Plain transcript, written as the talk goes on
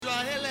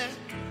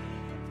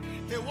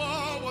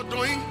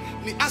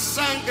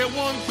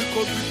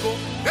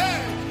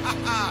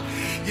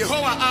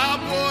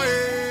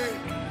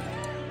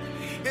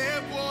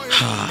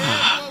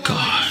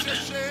God.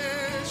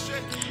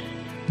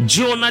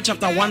 Jonah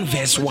chapter 1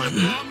 verse 1.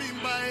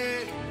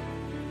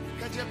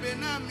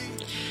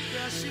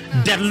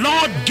 The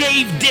Lord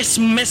gave this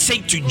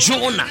message to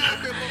Jonah,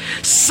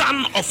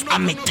 son of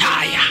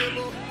Amittai.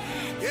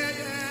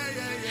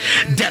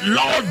 The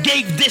Lord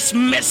gave this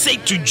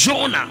message to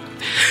Jonah,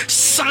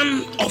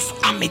 son of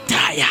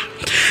Amittai.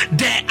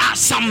 There are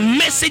some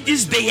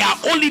messages, they are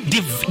only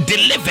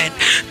delivered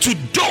to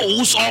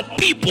those or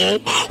people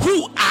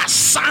who are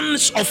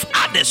sons of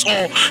others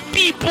or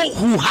people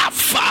who have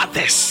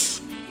fathers.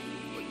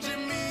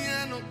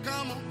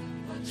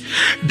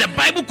 The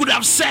Bible could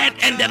have said,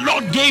 and the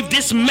Lord gave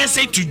this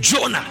message to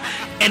Jonah,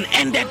 and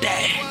ended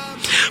there.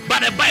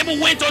 But the Bible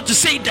went on to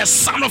say the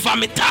son of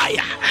Amittai,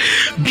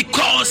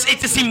 because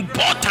it is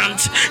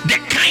important the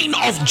kind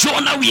of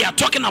Jonah we are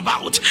talking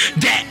about.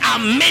 There are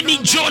many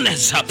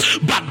Jonahs,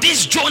 but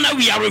this Jonah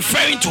we are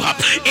referring to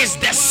is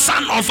the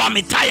son of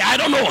Amittai. I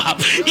don't know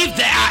if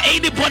there are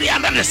anybody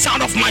under the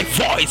sound of my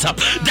voice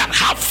that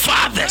have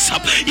fathers.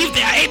 If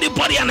there are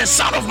anybody under the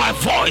sound of my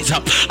voice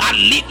that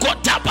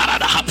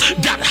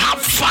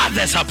have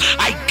fathers,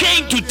 I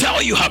came to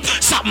tell you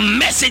some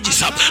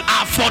messages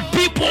are for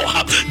people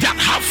that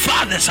have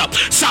fathers.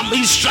 Some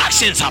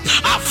instructions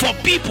are for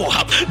people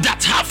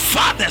that have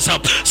fathers.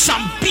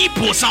 Some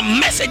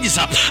messages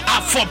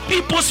are for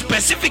people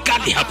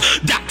specifically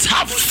that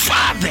have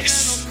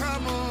fathers.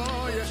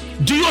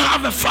 Do you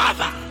have a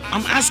father?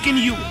 I'm asking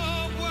you.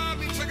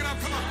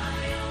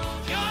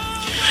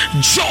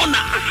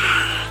 Jonah,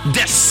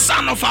 the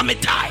son of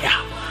Amittai.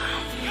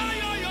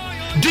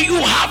 Do you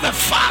have a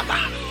father?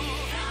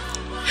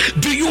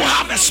 Do you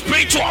have a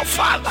spiritual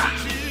father?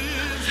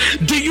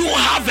 Do you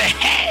have a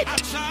head?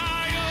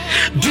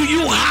 Do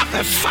you have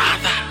a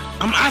father?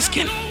 I'm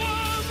asking.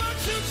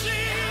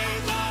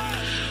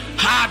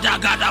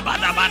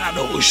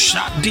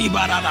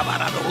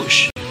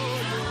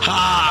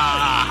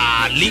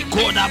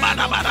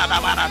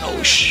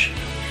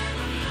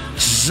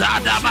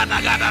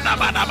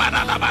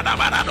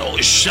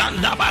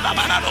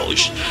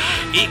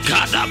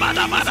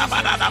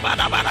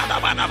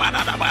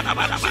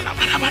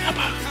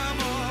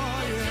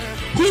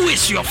 Who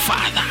is your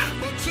father?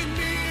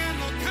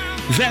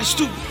 Verse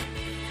 2.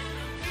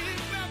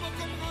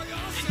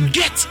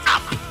 Get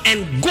up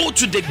and go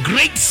to the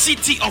great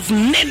city of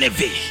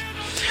Nineveh.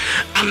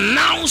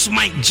 Announce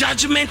my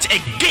judgment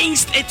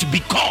against it,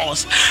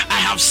 because I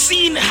have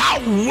seen how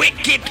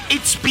wicked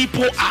its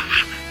people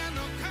are.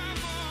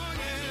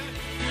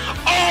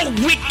 All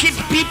wicked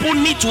people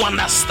need to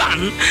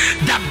understand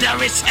that there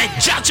is a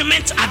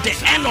judgment at the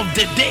end of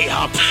the day.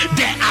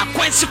 There are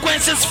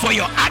consequences for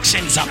your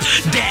actions.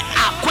 There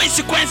are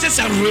consequences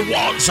and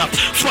rewards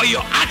for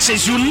your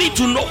actions. You need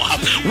to know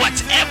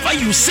whatever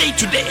you say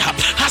today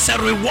has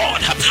a reward.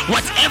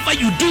 Whatever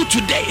you do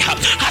today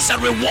has a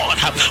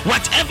reward.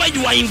 Whatever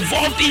you are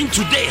involved in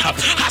today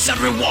has a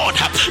reward.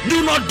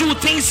 Do not do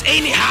things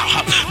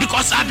anyhow,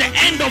 because at the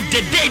end of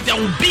the day there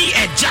will be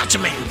a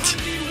judgment.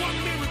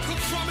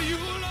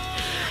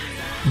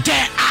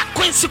 There are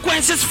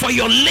consequences for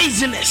your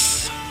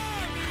laziness.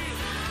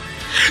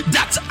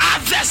 That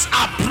others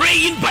are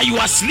praying but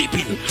you are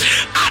sleeping.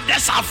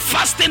 Others are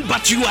fasting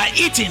but you are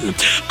eating.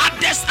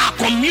 Others are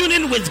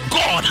communing with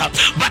God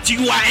but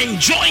you are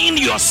enjoying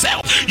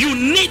yourself. You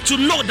need to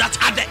know that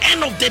at the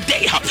end of the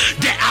day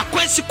there are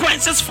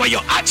consequences for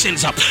your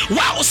actions.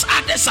 Whilst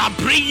others are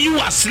praying, you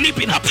are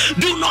sleeping.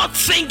 Do not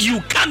think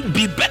you can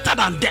be better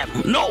than them.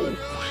 No,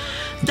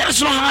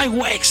 that's not how it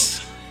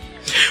works.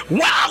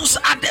 Whilst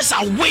others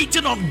are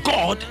waiting on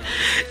God,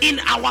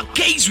 in our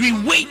case we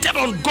waited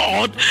on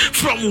God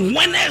from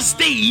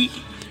Wednesday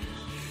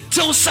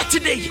till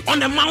Saturday on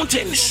the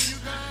mountains.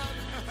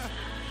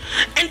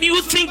 And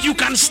you think you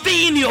can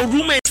stay in your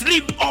room and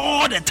sleep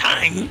all the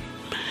time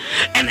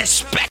and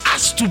expect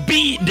us to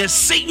be the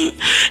same,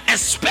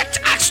 expect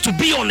us to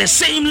be on the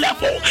same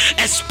level,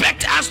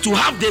 expect us to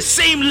have the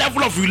same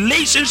level of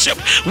relationship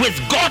with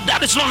God?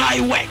 That is not how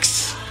it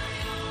works.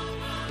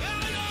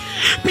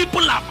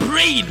 People are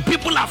praying,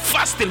 people are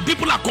fasting,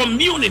 people are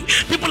communing,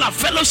 people are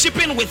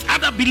fellowshipping with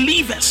other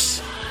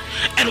believers.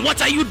 And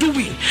what are you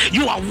doing?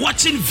 You are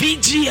watching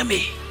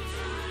VGMA.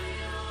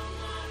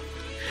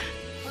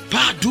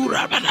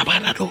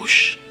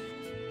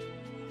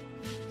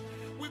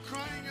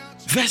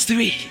 Verse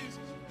 3.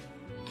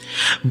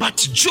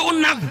 But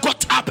Jonah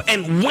got up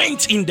and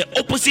went in the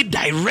opposite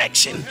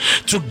direction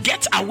to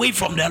get away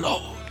from the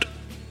Lord.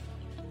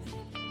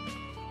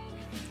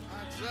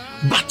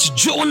 But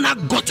Jonah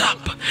got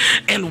up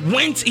and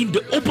went in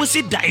the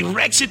opposite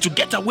direction to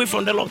get away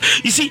from the Lord.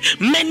 You see,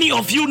 many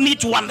of you need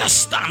to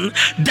understand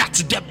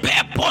that the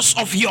purpose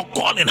of your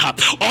calling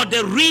or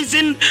the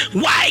reason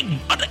why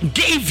God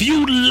gave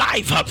you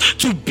life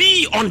to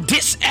be on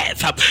this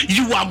earth,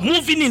 you are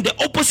moving in the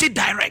opposite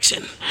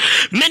direction.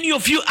 Many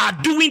of you are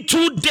doing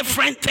two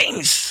different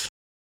things.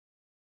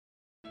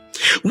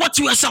 What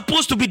you are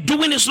supposed to be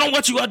doing is not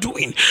what you are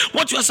doing.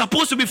 What you are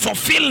supposed to be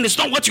fulfilling is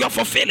not what you are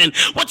fulfilling.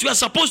 What you are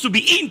supposed to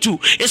be into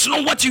is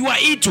not what you are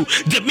into.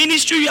 The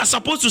ministry you are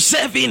supposed to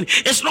serve in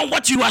is not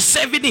what you are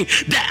serving in.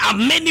 There are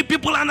many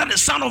people under the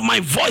sound of my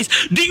voice.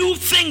 Do you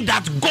think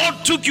that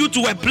God took you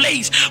to a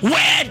place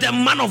where the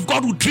man of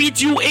God will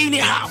treat you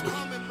anyhow?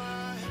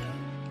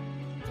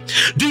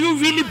 Do you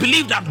really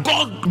believe that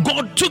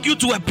God took you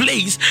to a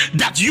place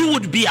that you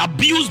would be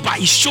abused by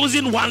his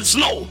chosen ones?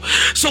 No.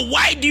 So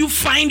why do you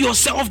find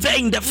yourself there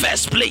in the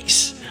first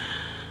place?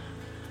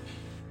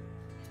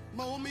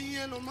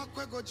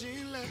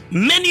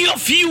 Many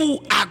of you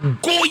are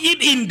going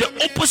in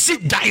the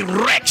opposite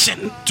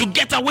direction to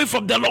get away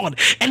from the Lord,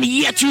 and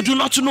yet you do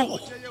not know.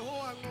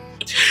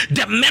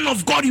 The men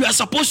of God you are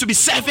supposed to be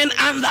serving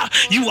under,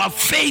 you are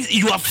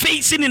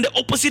facing in the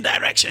opposite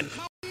direction.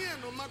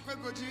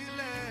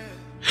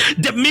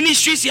 The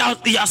ministries you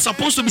are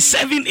supposed to be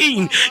serving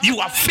in, you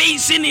are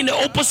facing in the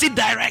opposite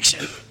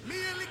direction.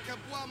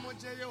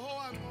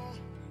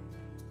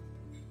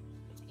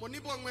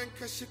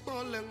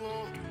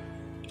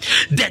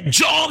 The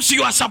jobs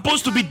you are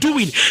supposed to be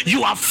doing,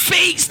 you are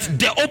faced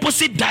the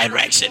opposite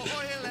direction.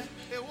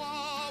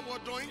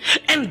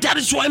 And that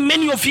is why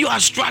many of you are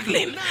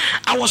struggling.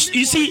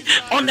 You see,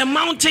 on the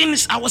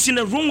mountains, I was in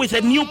a room with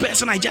a new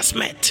person I just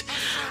met.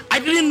 I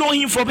didn't know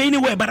him from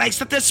anywhere, but I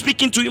started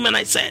speaking to him and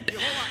I said,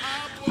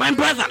 my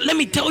brother, let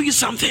me tell you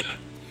something.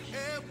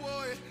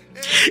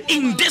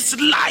 In this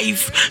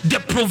life, the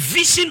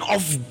provision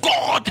of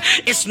God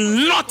is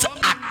not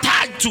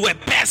attached to a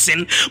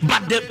person,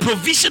 but the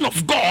provision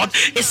of God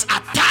is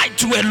attached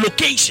to a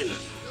location.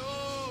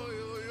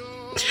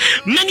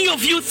 Many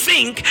of you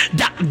think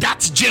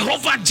that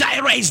Jehovah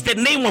Jireh is the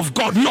name of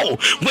God. No,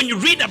 when you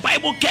read the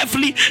Bible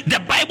carefully,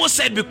 the Bible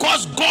said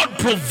because God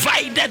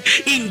provided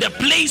in the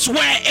place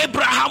where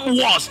Abraham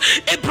was,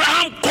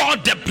 Abraham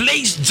called the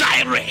place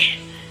Jireh.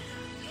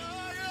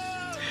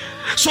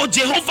 So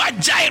Jehovah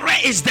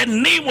Jireh is the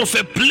name of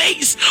a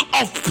place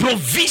of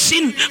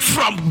provision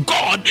from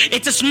God.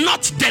 It is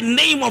not the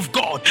name of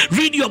God.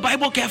 Read your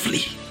Bible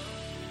carefully.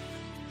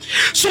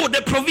 So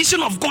the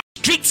provision of God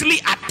strictly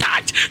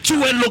attached to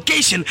a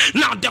location.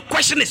 Now the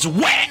question is,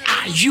 where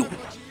are you?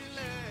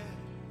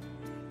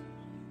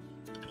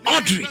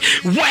 Audrey,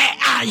 where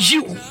are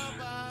you?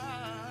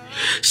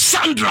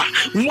 Sandra,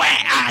 where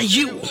are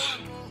you?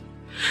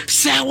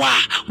 Sarah,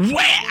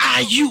 where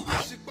are you?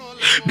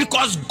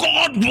 Because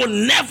God will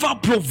never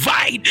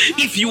provide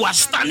if you are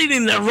standing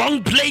in the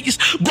wrong place.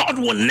 God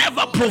will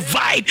never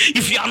provide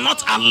if you are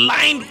not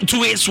aligned to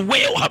his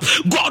will.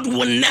 God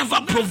will never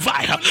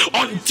provide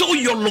until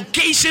your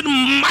location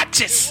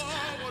matches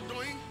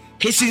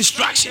his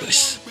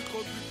instructions.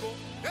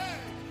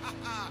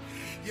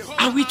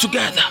 Are we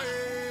together?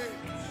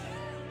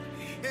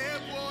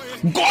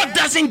 God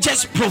doesn't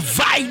just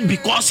provide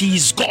because he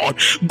is God.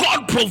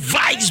 God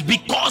provides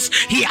because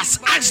he has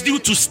asked you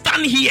to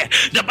stand here.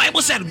 The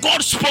Bible said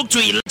God spoke to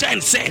Elijah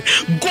and said,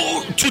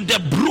 go to the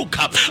brook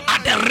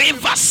at the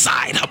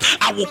riverside.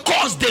 I will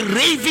cause the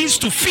ravens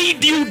to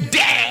feed you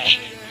there.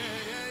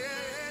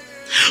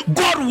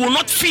 God will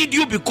not feed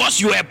you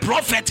because you are a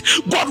prophet.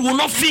 God will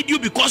not feed you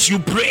because you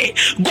pray.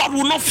 God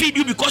will not feed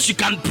you because you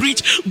can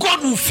preach.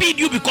 God will feed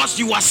you because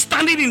you are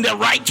standing in the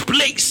right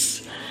place.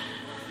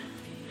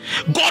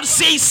 God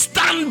says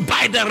stand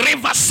by the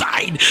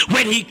riverside.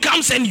 When he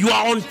comes and you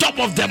are on top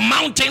of the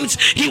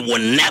mountains, he will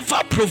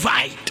never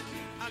provide.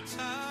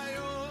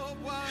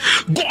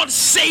 God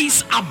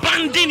says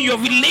abandon your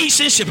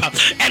relationship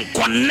and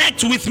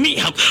connect with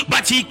me,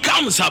 but he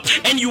comes up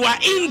and you are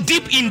in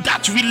deep in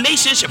that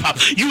relationship.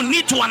 You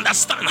need to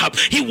understand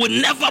he will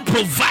never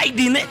provide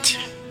in it.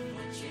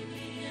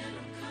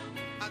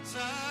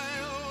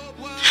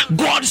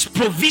 God's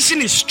provision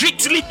is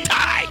strictly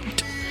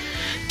tied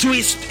to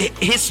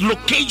his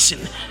location,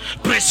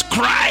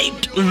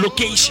 prescribed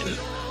location.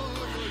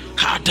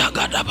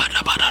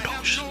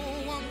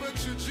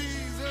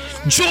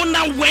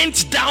 Jonah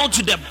went down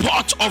to the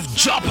port of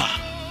Joppa,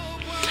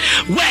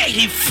 where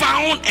he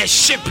found a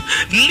ship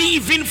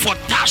leaving for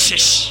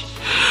Tarshish.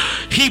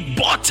 He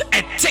bought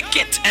a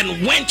ticket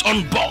and went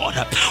on board,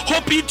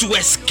 hoping to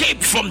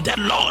escape from the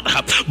Lord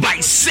by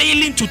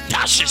sailing to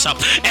Tarshish.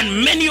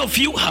 And many of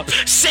you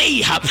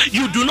say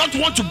you do not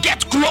want to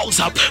get close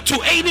to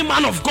any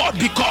man of God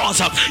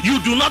because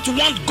you do not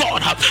want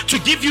God to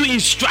give you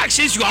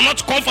instructions you are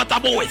not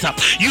comfortable with.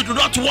 You do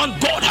not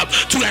want God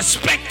to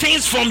expect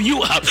things from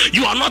you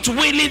you are not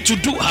willing to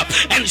do.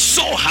 And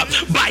so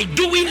by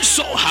doing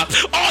so,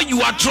 all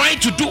you are trying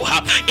to do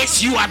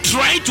is you are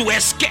trying to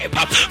escape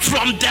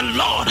from the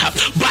Lord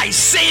by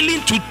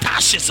sailing to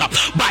Tarshish,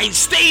 by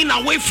staying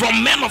away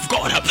from men of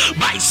God,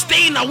 by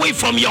staying away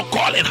from your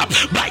calling,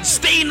 by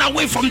staying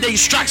away from the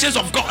instructions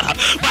of God.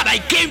 But I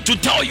came to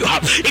tell you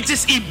it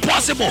is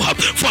impossible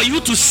for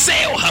you to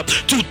sail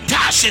to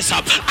Tarshish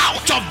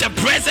out of the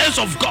presence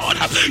of God.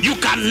 You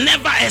can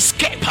never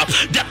escape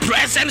the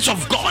presence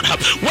of God,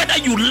 whether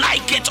you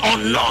like it or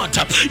not.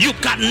 You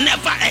can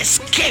never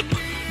escape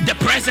the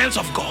presence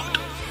of God.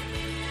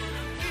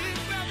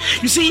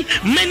 You see,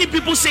 many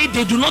people say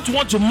they do not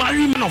want to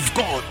marry men of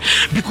God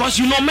because,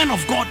 you know, men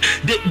of God,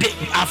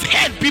 I've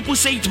heard people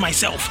say it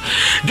myself.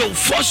 They will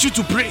force you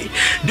to pray.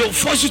 They will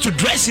force you to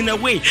dress in a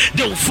way.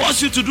 They will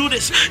force you to do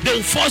this. They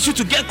will force you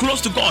to get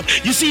close to God.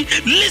 You see,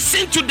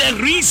 listen to the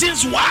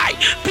reasons why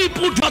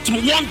people do not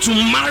want to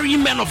marry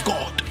men of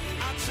God.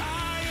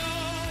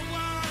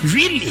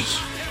 Really?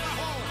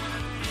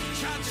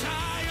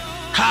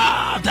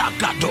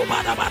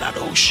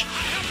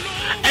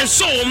 And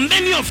so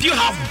many of you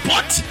have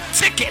bought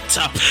tickets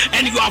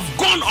and you have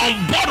gone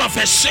on board of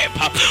a ship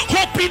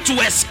hoping to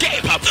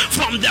escape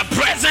from the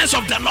presence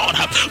of the Lord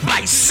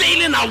by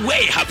sailing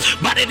away,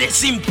 but it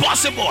is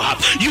impossible.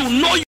 You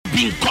know you've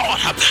been called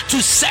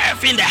to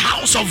serve in the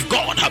house of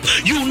God.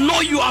 You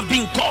know you have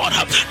been called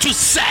to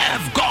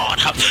serve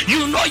God.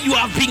 You know you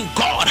have been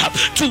called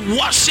to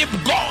worship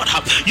God.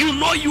 You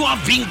know you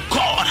have been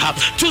called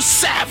to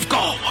serve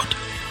God.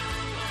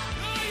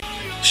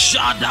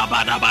 Shada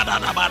bada bada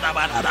bada bada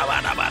bada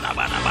bada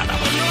bada.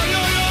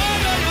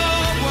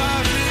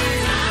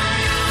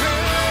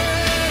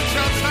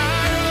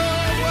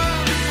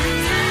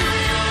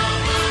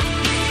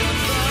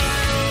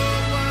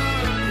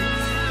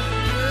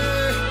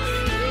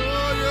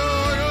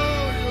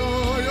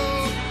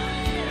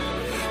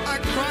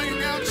 I'm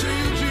crying out to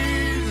you,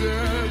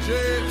 Jesus.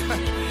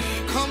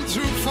 Come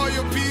through for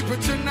your people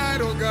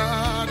tonight, oh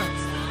God.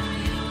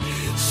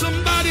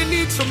 Somebody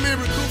needs a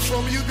miracle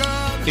from you,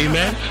 God.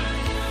 Amen.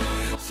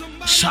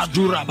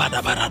 Shadura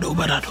bada barado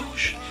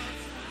baradosh.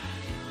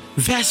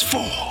 Verse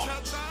 4.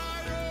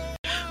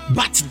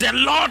 But the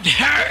Lord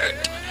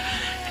heard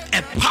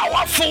a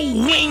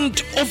powerful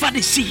wind over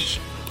the sea.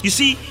 You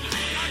see,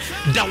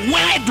 the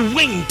word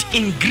wind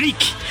in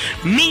Greek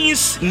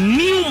means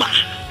pneuma.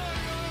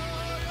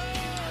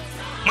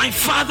 My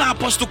father,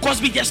 Apostle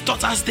Cosby, just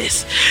taught us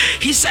this.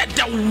 He said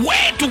the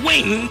word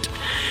wind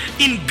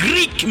in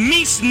Greek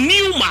means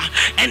pneuma,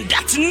 and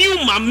that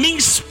pneuma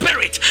means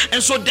spirit. And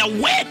so the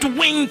word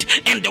wind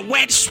and the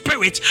word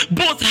spirit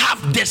both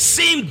have the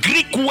same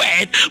Greek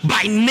word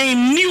by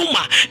name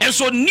pneuma. And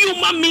so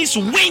pneuma means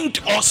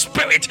wind or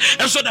spirit.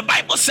 And so the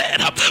Bible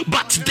said,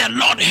 but the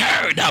Lord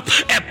heard a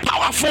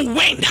powerful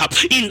wind.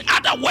 In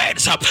other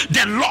words,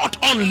 the Lord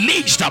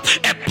unleashed a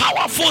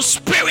powerful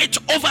spirit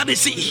over the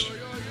sea.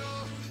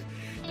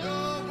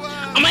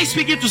 Am I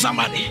speaking to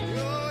somebody?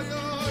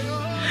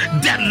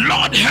 The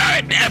Lord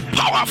heard a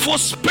powerful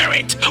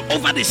spirit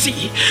over the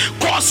sea,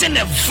 causing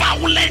a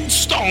violent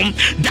storm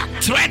that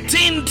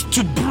threatened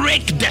to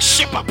break the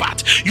ship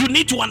apart. You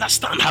need to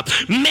understand,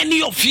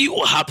 many of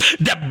you,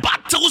 the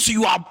battles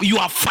you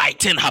are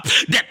fighting,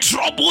 the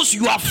troubles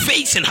you are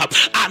facing,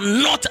 are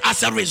not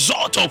as a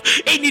result of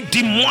any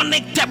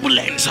demonic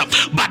turbulence,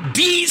 but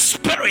these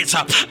spirits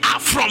are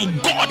from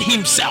God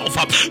Himself.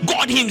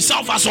 God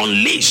Himself has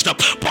unleashed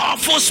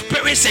powerful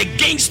spirits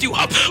against you,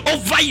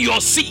 over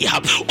your sea,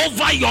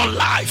 over your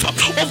life,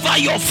 over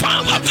your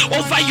farm,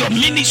 over your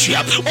ministry,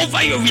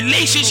 over your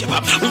relationship.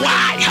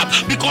 Why?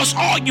 Because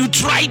all you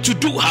try to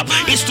do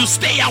is to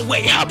stay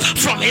away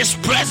from His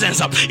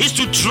presence, is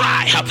to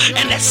try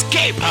and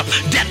escape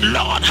the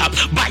Lord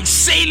by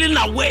sailing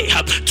away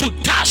to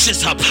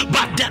Tarshish.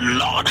 But the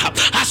Lord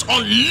has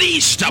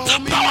unleashed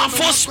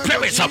powerful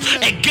spirits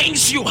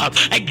against you,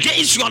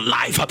 against your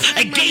life,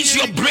 against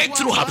your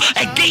breakthrough,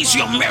 against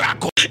your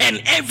miracle.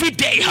 And every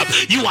day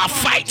you are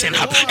fighting,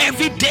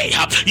 every day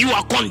you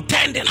are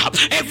contending,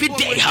 every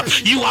day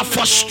you are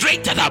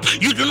frustrated,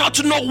 you do not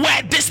know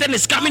where this thing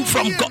is coming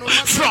from.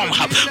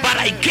 But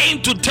I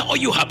came to tell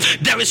you,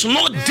 there is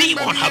no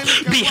demon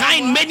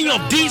behind many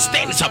of these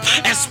things,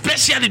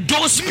 especially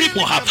those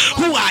people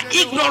who are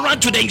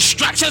ignorant to the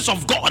instructions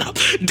of God.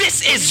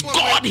 This is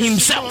God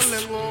Himself.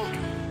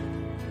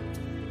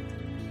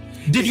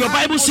 Did your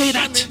Bible say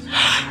that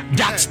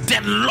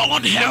the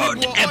Lord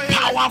held a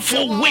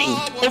powerful wind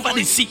over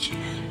the sea?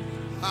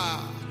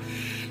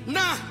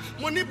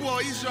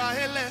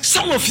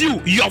 Some of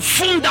you, your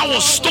phone that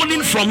was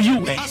stolen from you,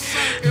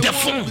 the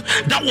phone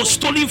that was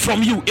stolen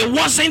from you, it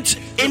wasn't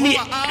any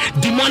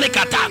demonic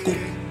attack.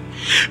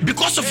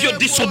 Because of your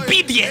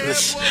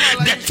disobedience,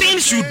 the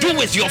things you do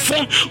with your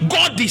phone,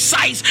 God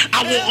decides,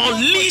 I will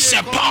unleash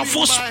a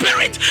powerful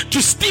spirit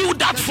to steal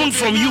that phone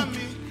from you.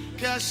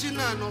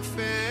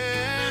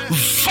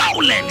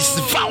 Violence.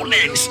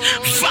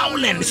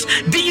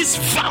 These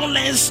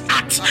violence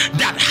acts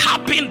that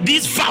happen,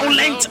 these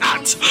violent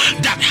acts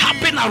that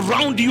happen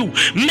around you,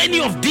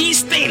 many of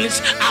these things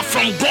are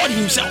from God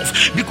Himself,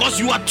 because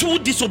you are too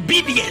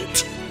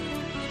disobedient.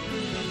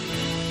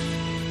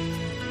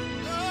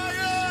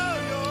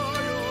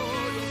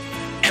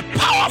 A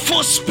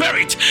powerful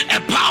spirit, a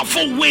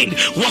powerful wind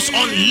was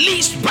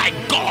unleashed by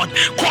God,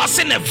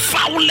 causing a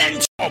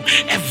violent storm.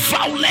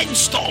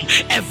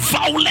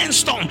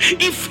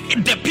 If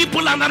the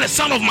people under the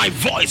sound of my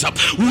voice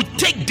would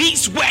take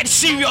these words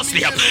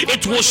seriously,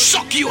 it will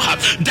shock you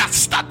that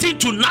starting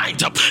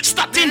tonight,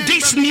 starting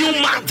this new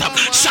month,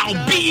 shall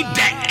be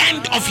the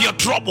end of your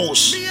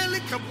troubles.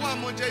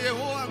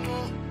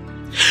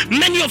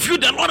 Many of you,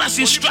 the Lord has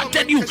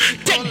instructed you,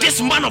 take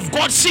this man of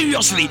God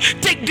seriously,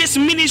 take this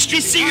ministry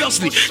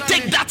seriously,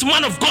 take that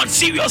man of God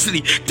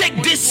seriously,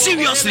 take this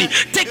seriously,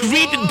 take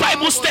reading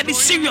Bible study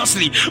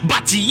seriously,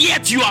 but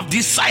yet you have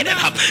decided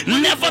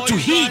never to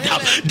heed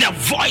the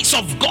voice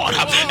of God.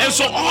 And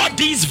so all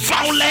these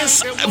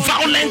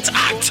violent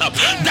acts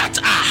that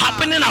are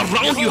happening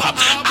around you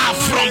are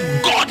from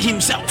God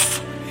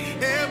himself.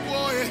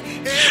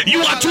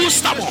 You are too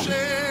stubborn.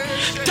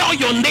 Tell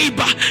your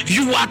neighbor,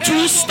 you are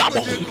too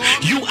stubborn.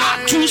 You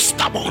are too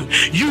stubborn.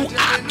 You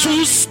are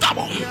too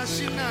stubborn.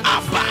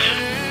 Abba.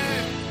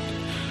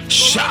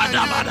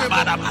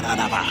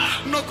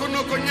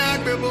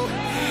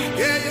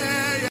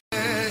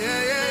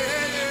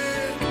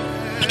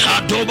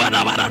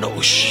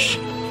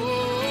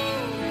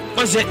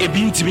 What's a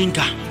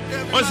bintiminka?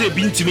 What's a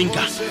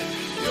bintiminka?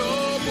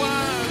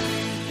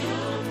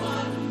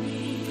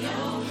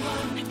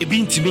 A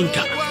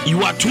bintiminka.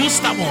 You are too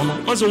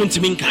stubborn. What's a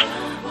bintiminka?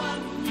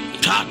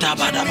 Tata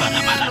bada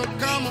bada bada.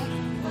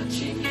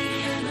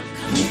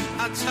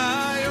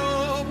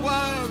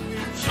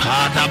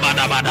 Tata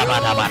bada bada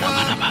bada bada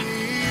bada.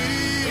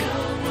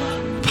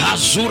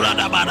 Pazura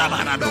da bada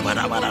bada do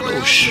bada bada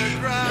dosh.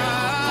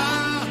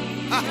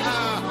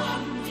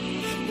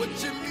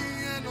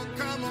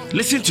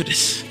 Listen to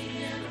this.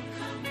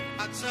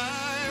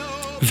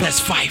 Verse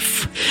 5.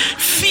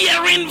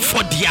 Fearing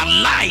for their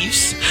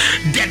lives,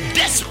 the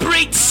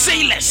desperate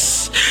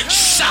sailors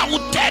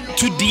shouted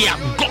to their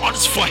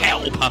gods for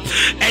help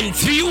and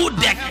threw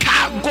the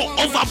cargo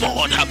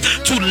overboard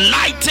to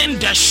lighten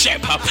the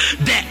ship.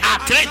 There are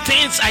three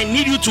things I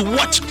need you to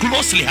watch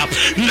closely.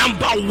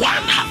 Number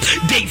one,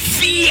 they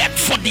feared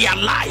for their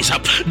lives.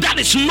 That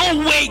is no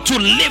way to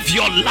live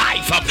your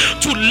life.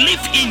 To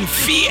live in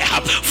fear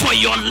for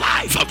your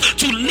life,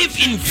 to live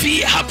in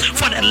fear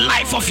for the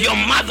life of your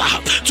mother,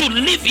 to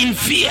live in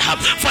fear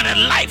for the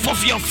life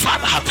of your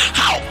father.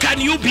 How can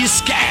you be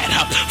scared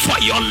for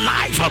your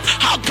life?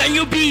 How can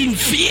you be in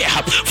fear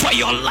for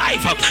your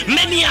life?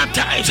 Many a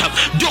times,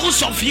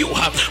 those of you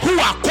who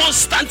are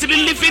constantly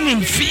living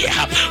in fear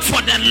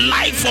for the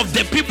life of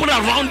the people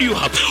around you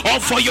or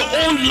for your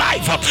own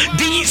life,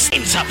 these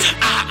things are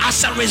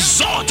as a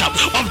result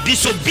of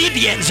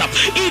disobedience,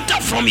 either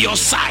from your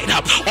side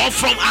or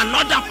from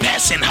another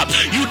person.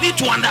 You need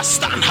to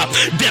understand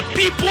the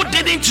people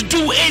didn't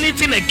do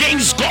anything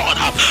against God,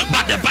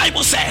 but the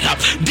Bible said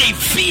they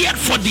feared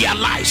for their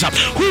lives.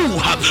 Who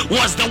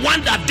was the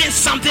one that did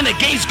something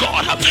against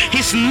God?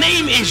 His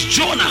name is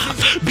Jonah,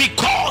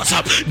 because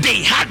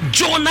they had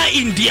Jonah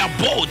in their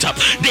boat.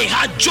 They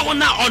had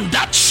Jonah on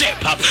that ship.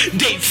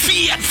 They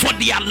feared for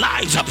their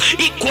lives.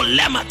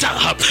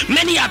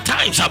 Many a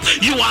times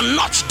you are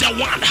not the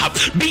one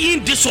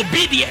being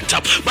disobedient,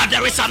 but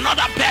there is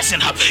another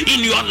person in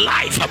your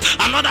life,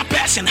 another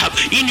person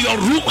in your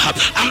room,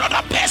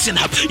 another person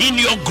in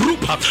your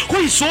group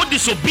who is so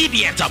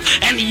disobedient,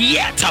 and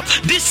yet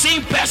this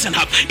same person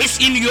is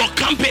in your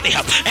company,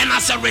 and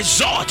as a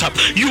result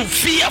you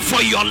fear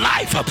for your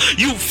life.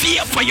 You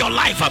fear for your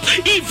life.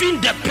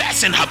 Even the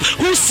person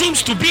who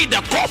seems to be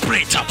the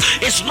culprit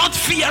is not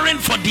fearing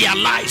for their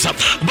lives,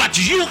 but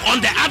you,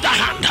 on the other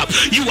hand,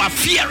 you are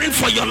fearing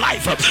for your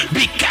life.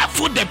 Be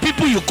careful the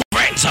people you call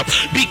friends.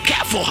 Be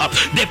careful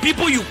the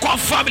people you call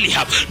family.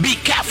 Be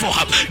careful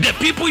the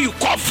people you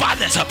call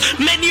fathers.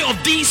 Many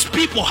of these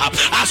people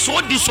are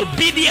so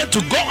disobedient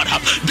to God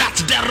that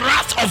the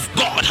wrath of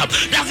God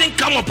doesn't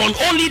come upon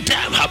only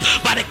them,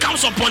 but it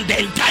comes upon the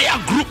entire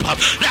group.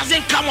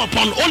 Doesn't come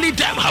upon only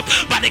them,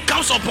 but it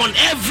comes upon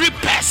every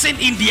person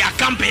in their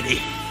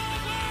company.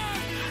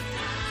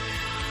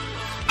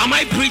 Am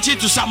I preaching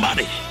to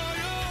somebody?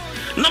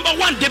 Number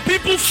one, the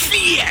people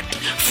feared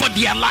for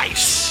their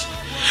lives.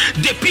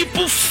 The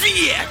people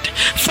feared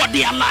for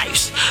their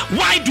lives.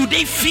 Why do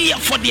they fear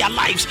for their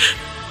lives?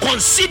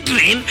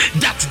 Considering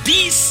that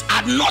these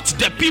are not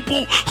the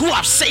people who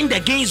have sinned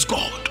against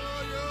God.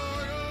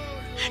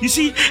 You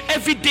see,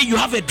 every day you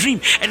have a dream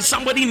and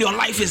somebody in your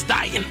life is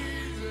dying.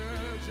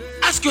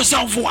 Ask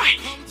yourself why.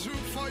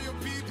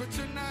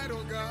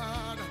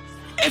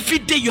 Every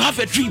day you have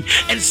a dream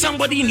and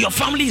somebody in your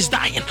family is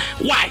dying.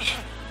 Why?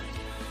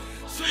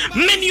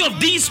 Many of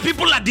these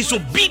people are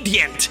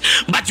disobedient,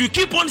 but you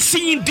keep on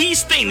seeing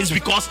these things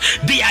because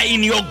they are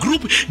in your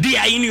group, they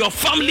are in your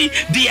family,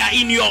 they are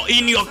in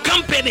your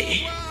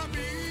company.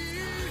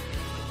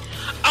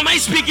 Am I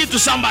speaking to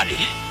somebody?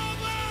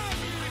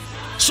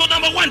 So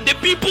number one, the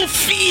people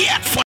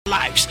feared for their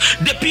lives.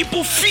 The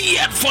people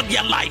feared for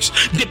their lives.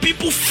 The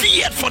people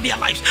feared for their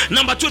lives.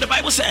 Number two, the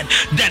Bible said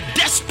the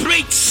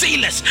desperate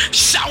sailors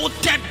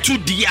shouted to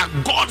their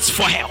gods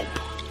for help.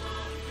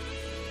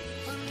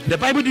 The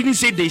Bible didn't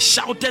say they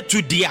shouted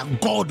to their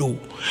God,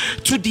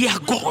 to their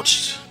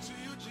gods.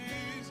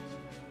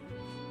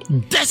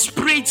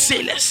 Desperate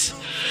sailors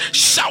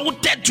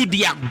shouted to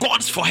their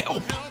gods for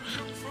help.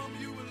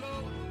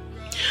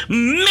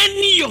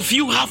 Many of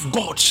you have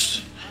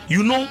gods.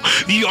 You know,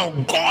 your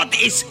God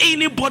is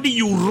anybody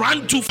you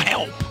run to for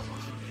help.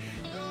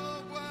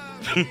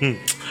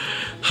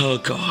 Oh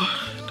God.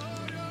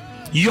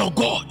 Your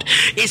God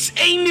is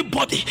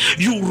anybody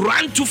you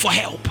run to for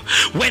help.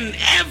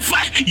 Whenever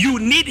you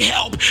need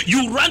help,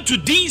 you run to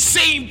these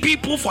same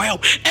people for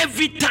help.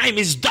 Every time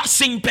is that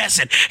same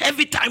person.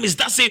 Every time is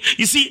that same.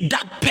 You see,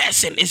 that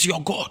person is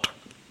your God.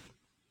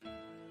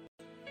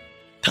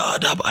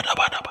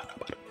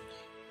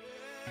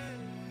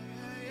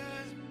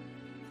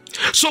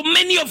 So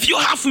many of you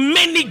have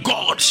many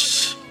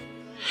gods.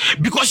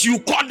 Because you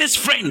call this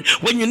friend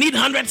when you need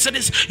 100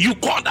 cedis, you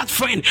call that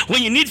friend.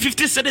 When you need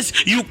 50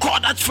 cedis, you call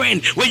that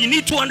friend. When you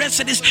need 200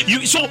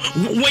 cedis, so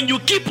when you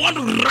keep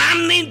on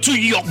running to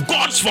your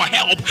gods for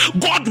help,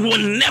 God will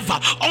never,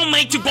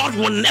 Almighty God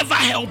will never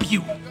help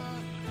you.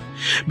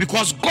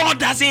 Because God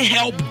doesn't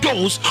help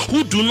those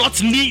who do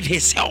not need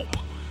his help.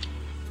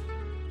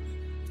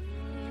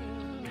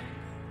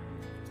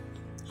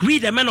 We,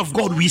 the men of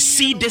God, we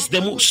see this the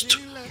most.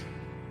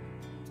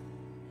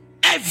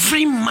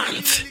 Every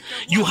month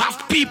you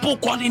have people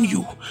calling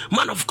you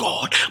man of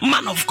God,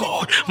 man of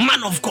God,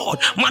 man of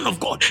God, man of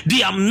God.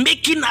 They are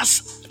making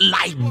us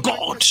like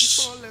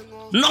gods,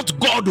 not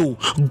God who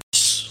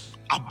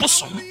are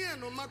bosom.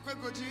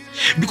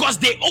 Because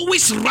they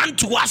always run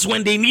to us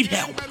when they need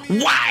help.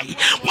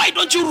 Why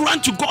don't you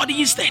run to God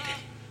instead?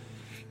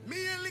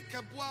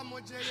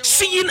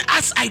 Seeing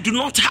as I do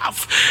not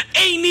have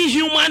any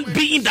human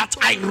being that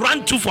I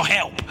run to for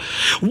help,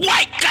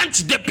 why can't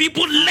the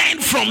people learn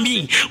from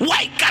me?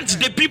 Why can't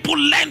the people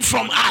learn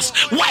from us?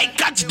 Why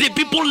can't the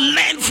people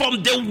learn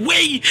from the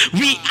way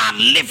we are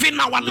living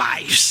our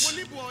lives?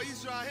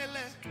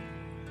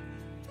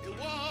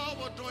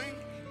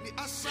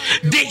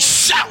 They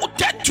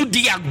shouted to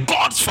their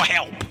gods for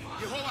help,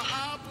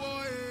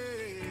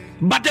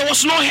 but there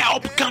was no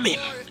help coming.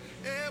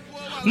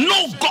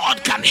 No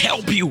God can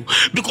help you,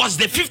 because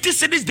the 50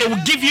 cedis they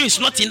will give you is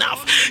not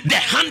enough. The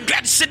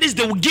 100 cedis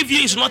they will give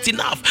you is not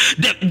enough.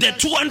 The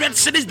 200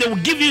 cedis they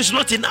will give you is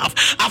not enough.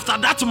 After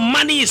that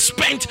money is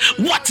spent,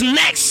 what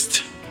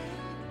next?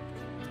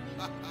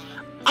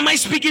 Am I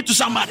speaking to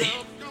somebody?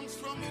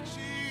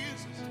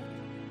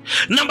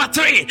 Number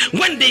 3,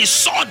 when they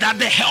saw that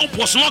the help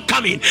was not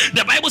coming,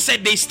 the Bible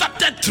said they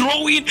started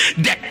throwing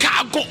the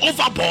cargo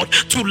overboard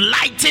to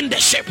lighten the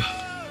ship.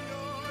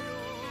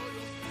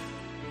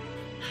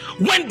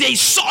 When they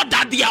saw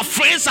that their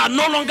friends are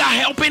no longer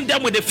helping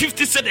them with the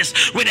 50 cedis,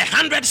 with the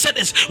 100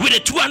 cedis, with the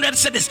 200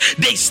 cedis,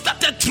 they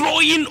started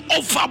throwing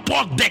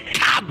overboard the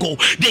cargo.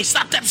 They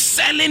started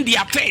selling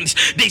their things.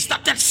 They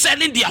started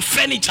selling their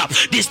furniture.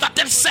 They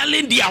started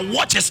selling their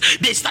watches.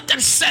 They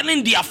started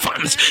selling their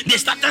phones. They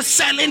started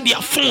selling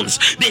their phones.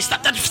 They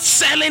started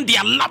selling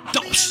their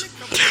laptops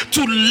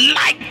to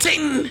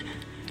lighten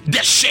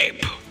the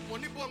ship.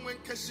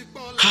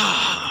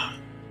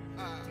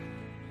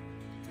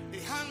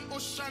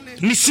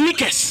 Ni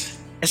sneakers,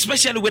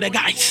 especially with the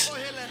guys.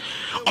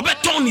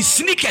 Obeton ni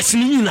sneakers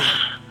nina.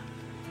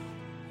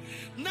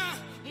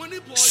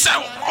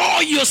 Sell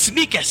all your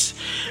sneakers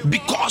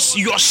because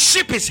your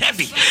ship is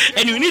heavy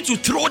and you need to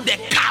throw the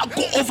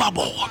cargo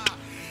overboard.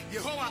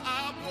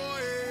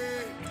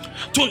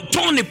 To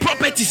turn the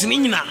properties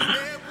nina.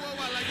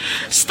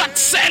 Start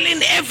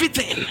selling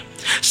everything.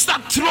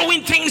 Start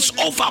throwing things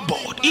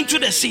overboard into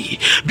the sea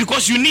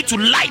because you need to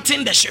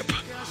lighten the ship.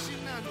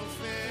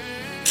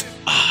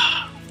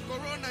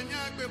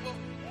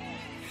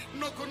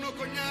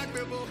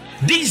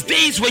 These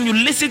days when you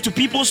listen to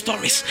people's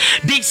stories,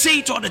 they say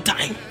it all the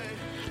time.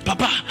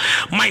 Papa,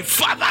 my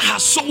father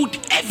has sold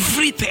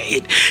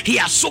everything. He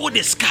has sold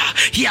his car,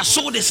 he has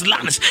sold his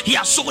lands, he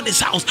has sold his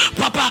house.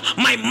 Papa,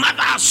 my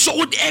mother has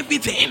sold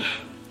everything.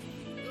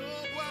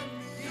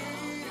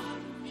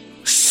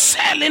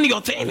 Selling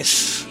your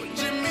things.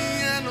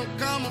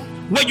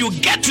 When you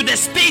get to the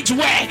stage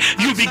where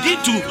you begin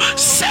to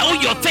sell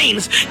your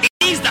things, it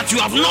means that you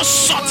have not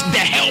sought the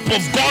help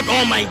of God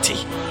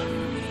Almighty.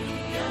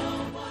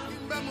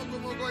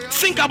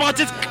 Think about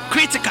it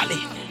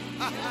critically.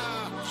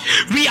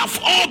 We have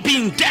all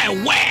been there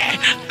where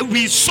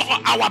we saw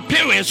our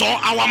parents or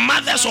our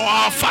mothers or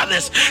our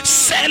fathers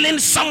selling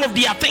some of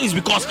their things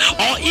because,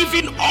 or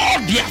even all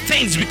their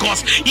things,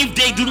 because if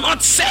they do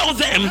not sell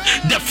them,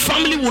 the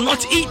family will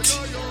not eat.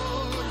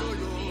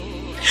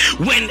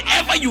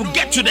 Whenever you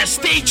get to the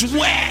stage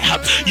where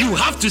you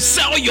have to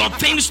sell your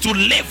things to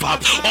live or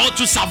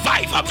to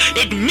survive,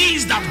 it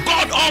means that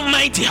God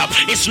Almighty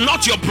is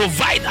not your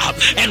provider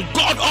and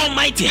God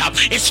Almighty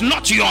is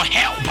not your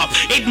help.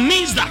 It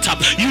means that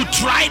you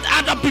tried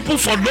other people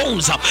for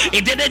loans,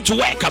 it didn't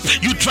work.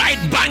 You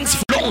tried banks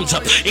for loans,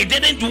 it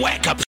didn't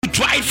work. You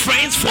tried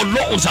friends for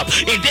loans,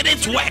 it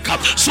didn't work.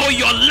 So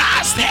your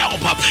last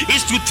help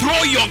is to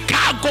throw your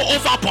cargo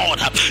overboard.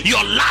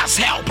 Your last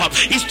help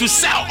is to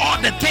sell all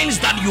the things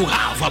that you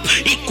have.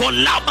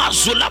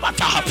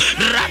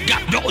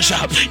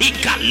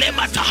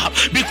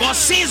 Because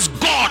since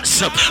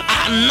gods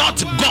are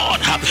not God,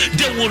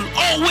 they will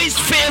always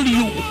fail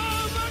you.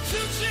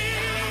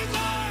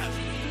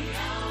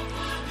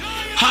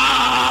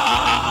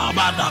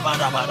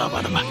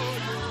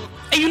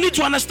 And you need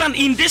to understand,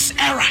 in this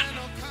era,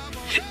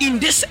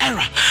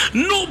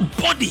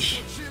 nobody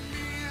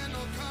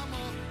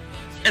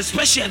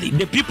especially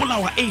the people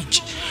our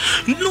age,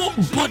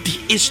 nobody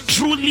is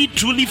truly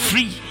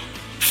free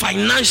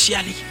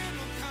financially.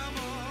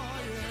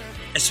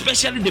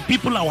 Especially the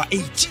people our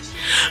age,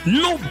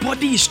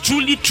 nobody is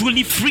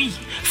truly free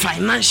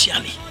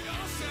financially.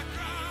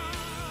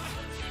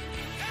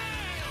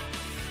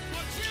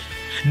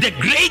 The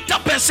greater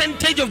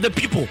percentage of the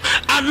people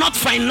are not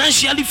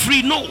financially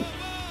free. No,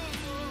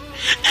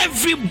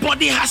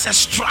 everybody has a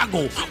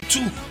struggle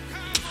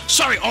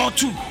or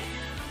two.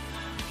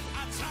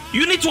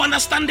 You need to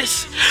understand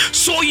this.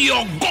 So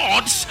your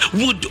gods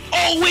would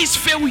always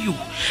fail you,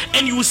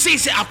 and you will say,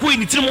 do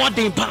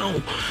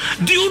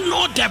you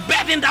know the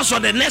burden that's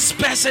on the next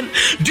person?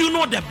 Do you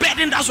know the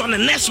burden that's on the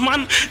next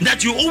man?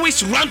 That you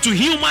always run to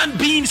human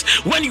beings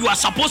when you are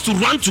supposed to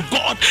run to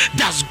God.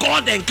 Does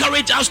God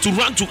encourage us to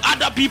run to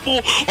other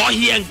people, or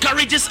he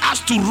encourages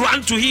us to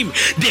run to him?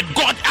 Did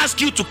God ask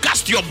you to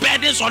cast your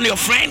burdens on your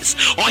friends,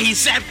 or he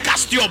said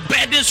cast your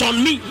burdens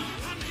on me?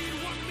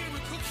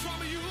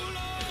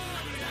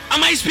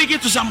 Am I speaking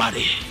to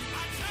somebody?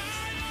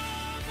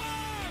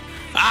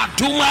 Am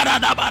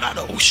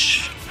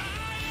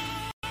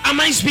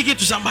I speaking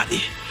to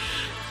somebody?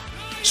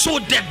 So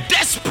the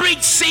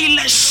desperate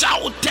sailors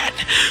shouted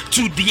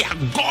to their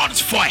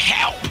gods for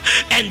help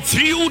and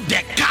threw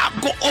the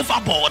cargo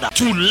overboard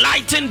to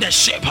lighten the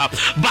ship.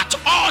 But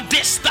all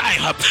this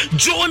time,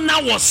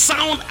 Jonah was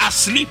sound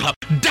asleep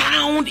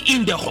down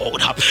in the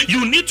hold.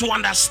 You need to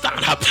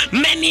understand,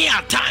 many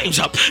a times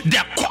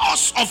the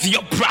cause of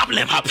your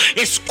problem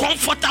is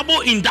comfortable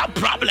in that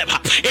problem,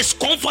 is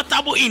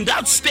comfortable in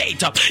that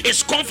state,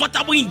 is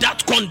comfortable in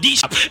that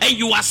condition, and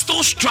you are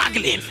still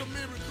struggling.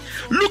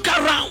 Look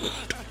around.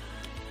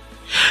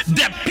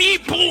 The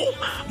people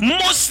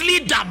mostly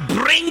that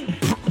bring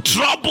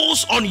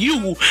troubles on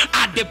you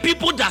are the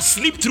people that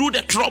sleep through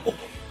the trouble.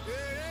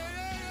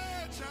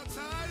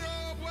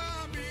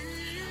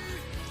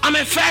 I'm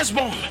a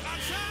firstborn.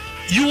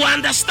 You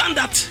understand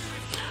that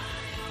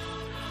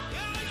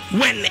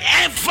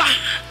whenever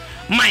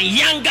my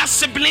younger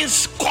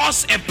siblings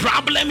cause a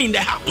problem in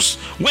the house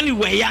when we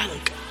were young,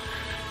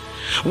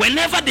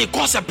 whenever they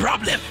cause a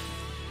problem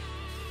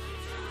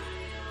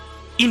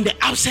in the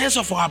absence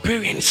of our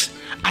parents,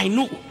 I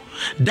know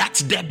that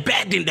the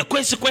burden, the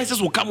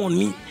consequences will come on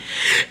me.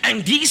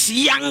 And these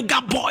younger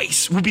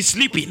boys will be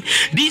sleeping.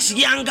 These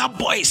younger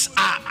boys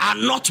are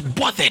not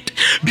bothered,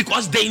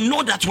 because they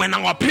know that when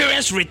our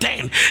parents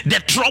return,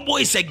 the trouble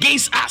is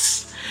against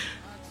us.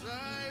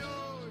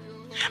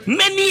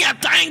 Many a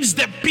times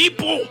the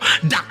people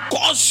that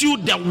cause you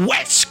the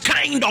worst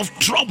kind of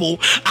trouble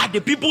are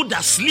the people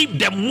that sleep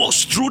the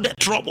most through the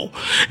trouble.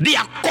 They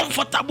are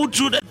comfortable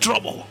through the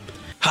trouble.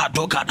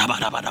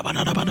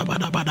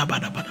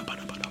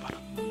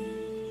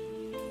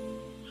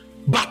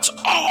 But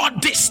all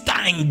this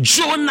time,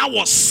 Jonah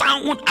was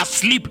sound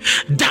asleep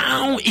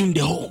down in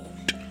the hold.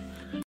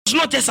 He was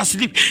not just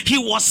asleep, he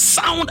was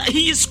sound,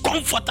 he is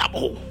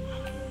comfortable.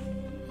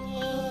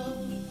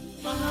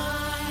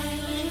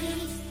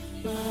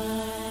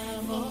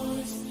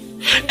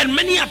 And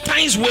many a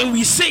times when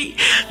we say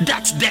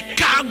that the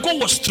cargo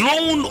was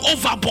thrown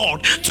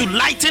overboard to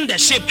lighten the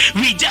ship,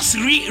 we just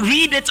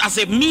read it as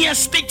a mere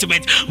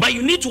statement. But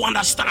you need to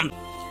understand,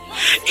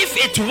 if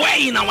it were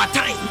in our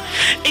time,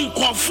 in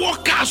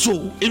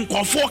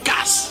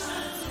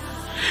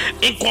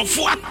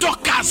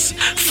Talkers,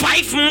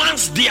 5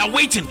 months they are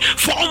waiting,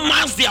 4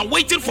 months they are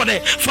waiting for the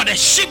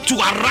ship to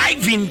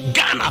arrive in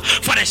Ghana,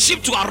 for the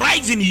ship to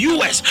arrive in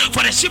US,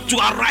 for the ship to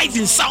arrive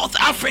in South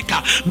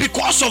Africa,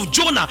 because of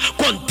Jonah.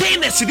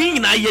 Containers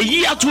in a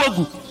year to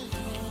ago.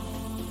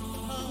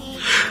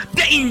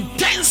 The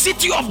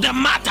intensity of the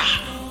matter.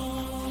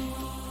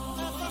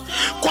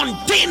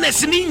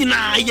 Containers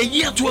na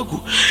year to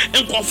ago,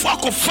 and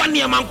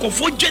Kofania man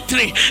Kofo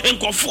Jetre, and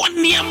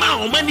Kofonia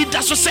man, many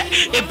does say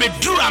a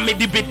bedura made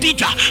the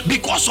bedija.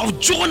 Because of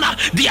Jonah,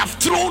 they have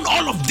thrown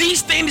all of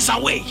these things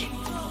away.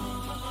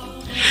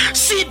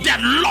 See the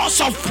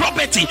loss of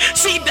property,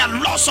 see the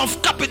loss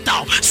of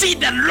capital, see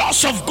the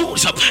loss of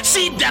goods,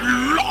 see the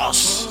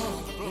loss,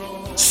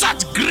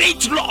 such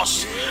great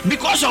loss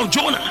because of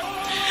Jonah.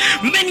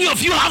 Many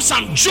of you have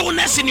some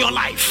Jonas in your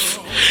life,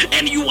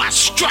 and you are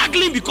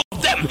struggling because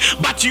of them,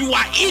 but you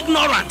are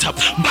ignorant,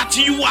 but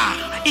you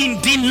are in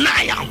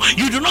denial.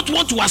 You do not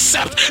want to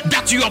accept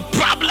that your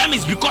problem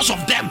is because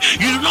of them.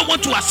 You do not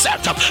want to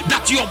accept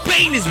that your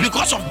pain is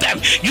because of them.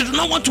 You do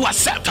not want to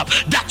accept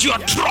that your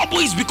trouble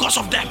is because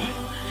of them.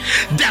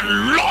 The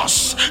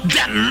loss.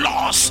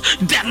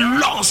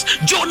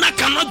 Jonah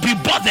cannot be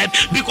bothered,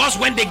 because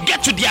when they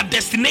get to their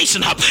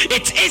destination,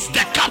 it is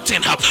the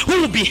captain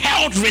who will be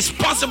held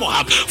responsible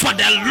for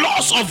the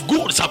loss of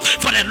goods,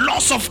 for the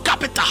loss of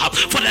capital,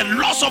 for the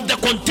loss of the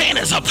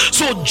containers.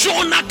 So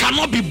Jonah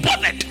cannot be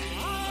bothered.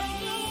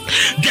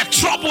 The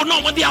trouble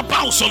not what they are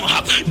about, so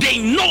they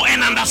know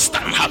and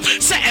understand.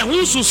 Say a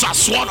who's a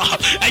swallow,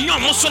 and you're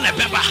almost on a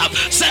pepper.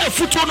 Say a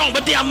foot on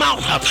what they are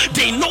mouth.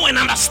 They know and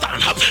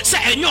understand. Say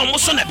and you're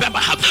almost on a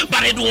pepper,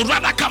 but it will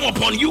rather come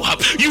upon you.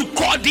 You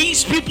call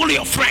these people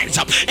your friends,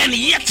 and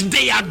yet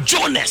they are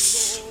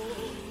Jonas.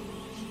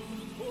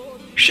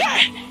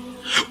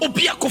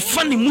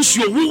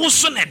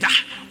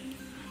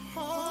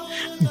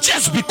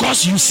 Just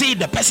because you say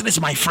the person is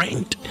my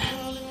friend.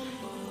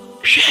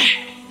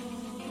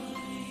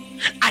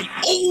 I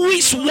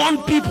always warn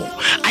people.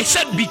 I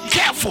said, be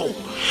careful.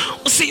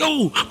 Say,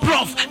 oh,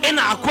 prof, and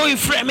I call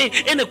friend me,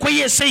 and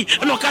I say,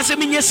 and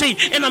I say,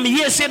 and I'm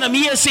here say, and I'm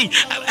here say.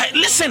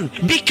 Listen,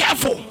 be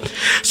careful.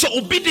 So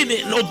obedient,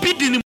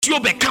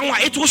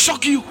 it will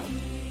shock you.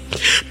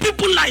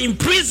 People are in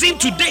prison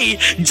today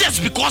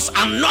just because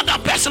another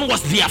person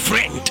was their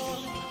friend.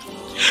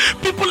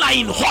 People are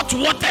in hot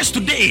waters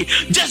today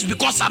just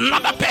because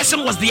another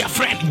person was their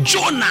friend.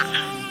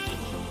 Jonah.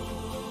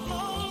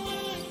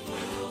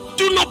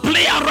 Do not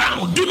play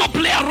around. Do not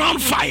play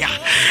around fire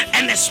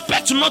and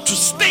expect not to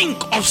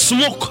stink of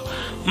smoke.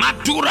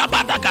 Madura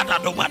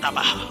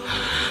badagadadobadaba.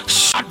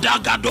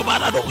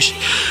 Shadagadobadadosh.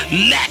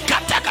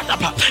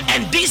 Lekatagadaba.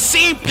 And this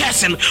same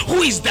person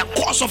who is the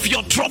cause of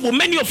your trouble,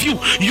 many of you,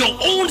 your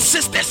own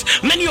sisters,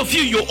 many of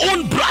you, your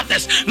own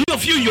brothers, many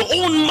of you, your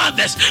own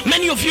mothers,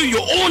 many of you,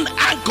 your own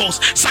uncles,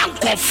 some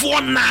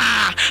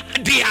kofona,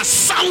 they are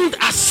sound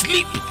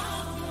asleep.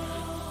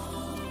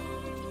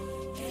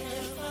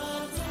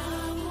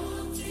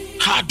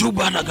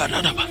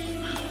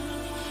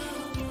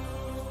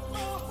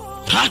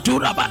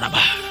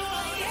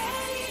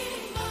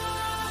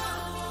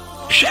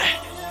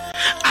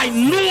 I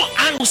know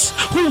uncles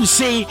who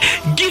say,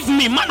 give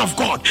me, man of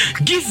God,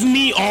 give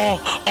me or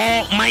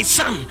my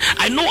son.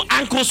 I know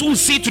uncles who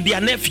say to their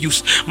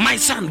nephews, my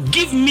son,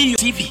 give me your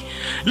TV.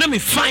 Let me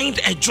find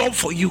a job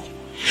for you.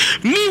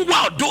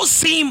 Meanwhile, those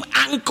same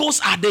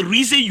uncles are the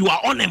reason you are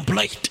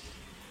unemployed.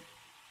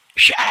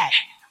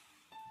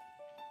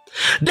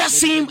 That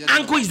same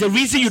uncle is the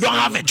reason you don't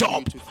have a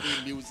job.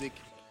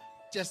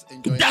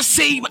 That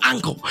same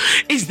uncle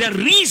is the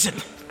reason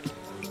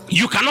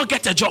you cannot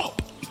get a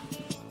job.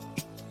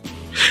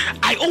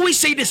 I always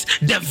say this: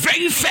 the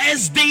very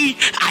first day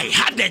I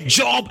had a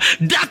job,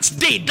 that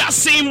day, that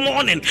same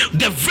morning,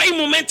 the very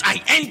moment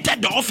I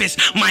entered the office,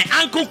 my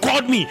uncle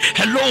called me.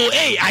 Hello,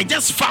 hey, I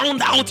just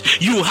found out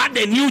you had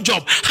a new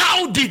job.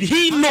 How did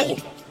he know?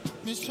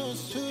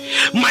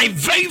 My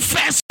very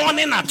first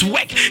morning at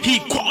work, he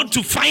called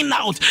to find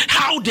out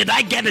how did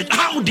I get it.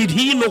 How did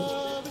he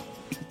know?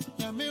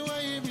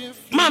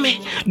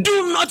 Mommy,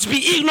 do not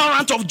be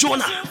ignorant of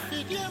Jonah.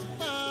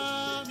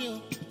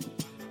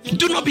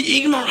 Do not be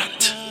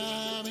ignorant.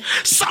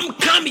 Some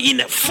come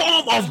in a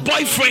form of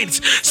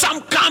boyfriends,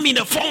 some come in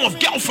a form of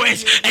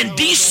girlfriends, and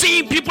these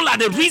same people are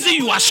the reason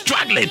you are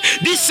struggling.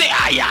 These say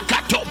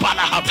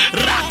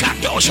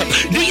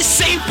these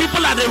same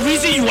people are the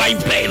reason you are in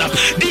pain.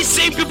 These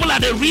same people are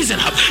the reason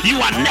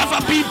you are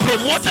never being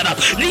promoted.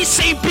 These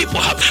same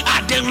people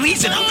are the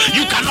reason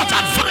you cannot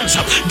advance.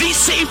 These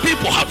same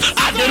people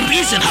are the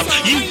reason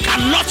you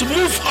cannot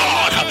move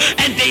on,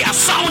 and they are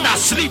sound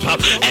asleep,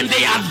 and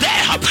they are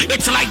there.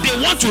 It's like they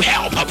want to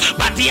help,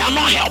 but they are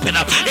not helping.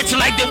 It's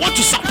like they want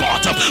to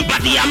support,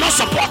 but they are not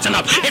supporting.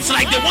 It's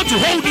like they want to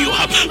hold you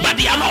up, but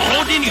they are not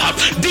holding you up.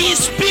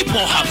 These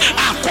people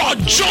are called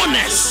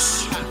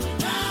Jonas.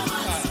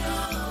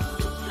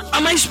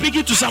 Am I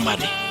speaking to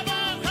somebody?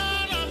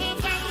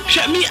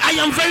 Me, I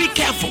am very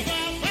careful.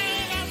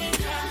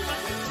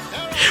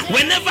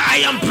 Whenever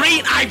I am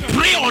praying, I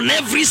pray on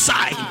every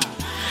side.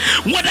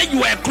 Whether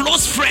you are a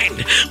close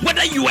friend,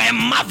 whether you are a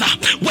mother,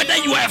 whether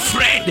you are a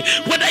friend,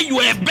 whether you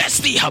are a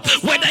bestie,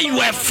 whether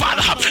you are a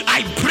father,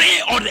 I pray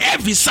on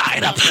every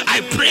side. I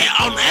pray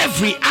on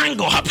every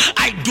angle.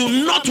 I do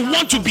not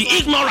want to be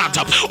ignorant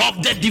of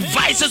the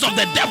devices of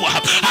the devil.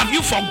 Have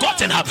you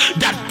forgotten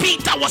that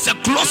Peter was a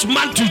close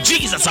man to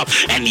Jesus,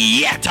 and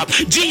yet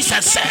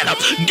Jesus said,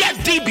 get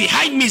thee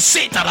behind me,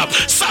 Satan.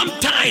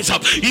 Sometimes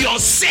your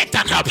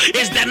Satan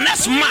is the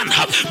next man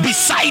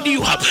beside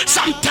you.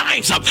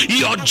 Sometimes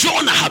your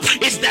Jonah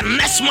is the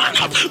next man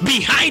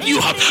behind you.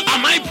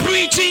 Am I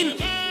preaching?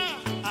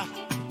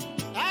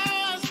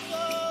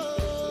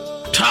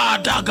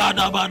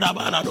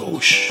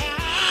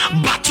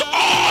 But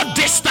all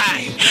this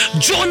time,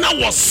 Jonah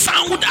was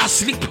sound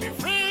asleep.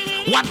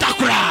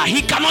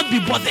 He cannot be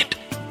bothered.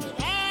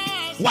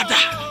 Wada.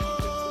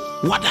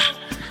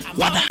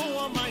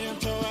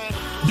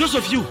 Those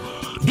of you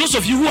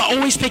who are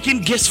always taking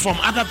gifts from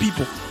other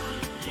people,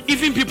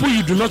 even people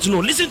you do not know,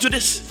 listen to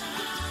this.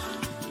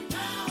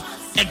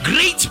 A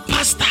great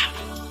pastor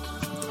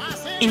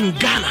in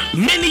Ghana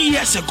many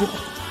years ago,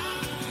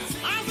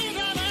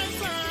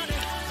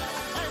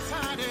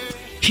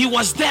 he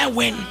was there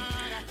when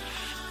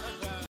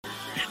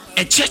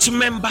a church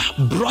member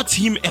brought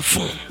him a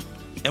phone,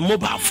 a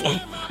mobile phone.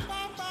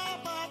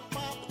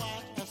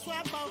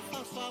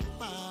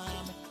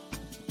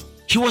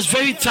 He was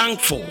very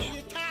thankful,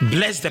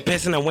 blessed the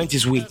person, and went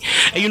his way.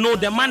 And you know,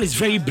 the man is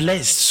very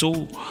blessed,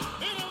 so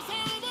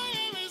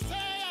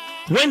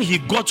when he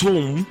got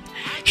home,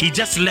 he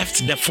just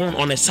left the phone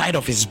on the side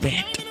of his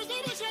bed.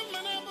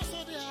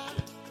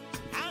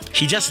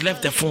 He just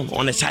left the phone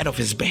on the side of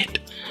his bed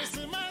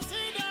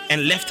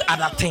and left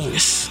other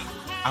things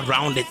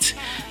around it,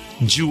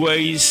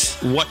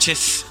 jewelries,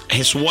 watches,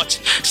 his watch,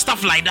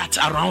 stuff like that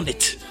around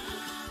it.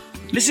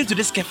 Listen to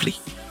this carefully.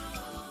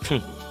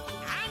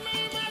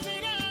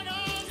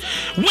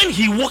 When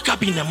he woke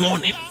up in the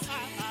morning,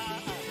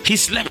 he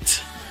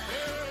slept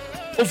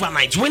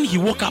overnight. When he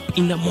woke up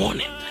in the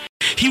morning,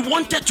 he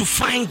wanted to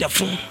find the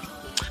phone.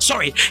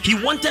 He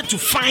wanted to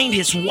find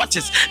his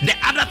watches, the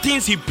other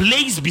things he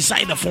placed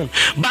beside the phone,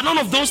 but none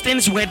of those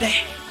things were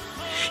there.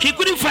 He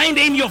couldn't find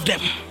any of them.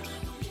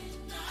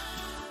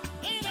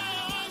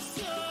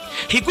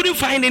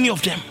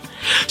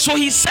 So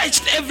he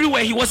searched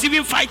everywhere. He was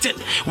even fighting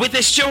with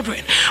his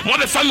children.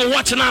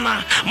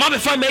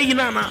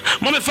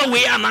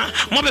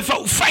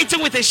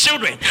 Fighting with his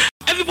children.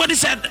 Everybody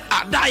said,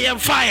 die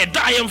and fire.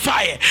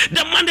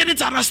 The man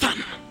didn't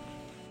understand.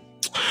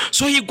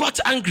 So he got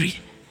angry.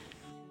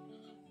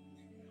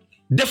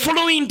 The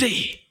following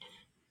day,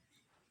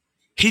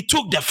 he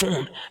took the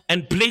phone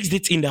and placed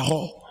it in the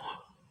hall.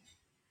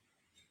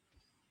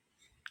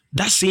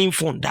 That same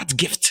phone, that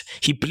gift,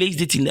 he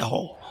placed it in the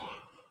hall.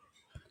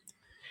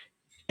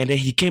 And then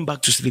he came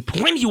back to sleep.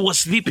 When he was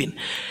sleeping,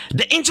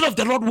 the angel of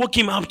the Lord woke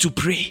him up to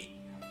pray.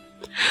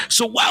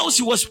 So whilst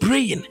he was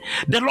praying,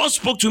 the Lord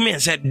spoke to me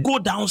and said, go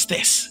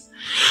downstairs.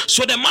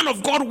 So the man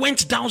of God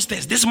went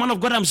downstairs. This man of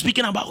God I'm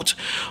speaking about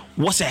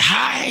was a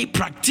high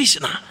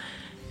practitioner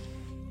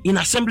in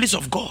Assemblies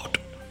of God,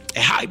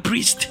 a high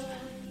priest.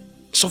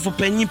 So for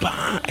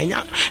Penyipa,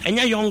 and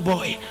a young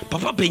boy,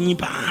 Papa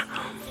Penyipa.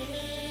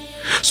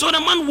 So the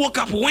man woke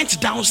up, went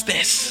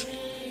downstairs.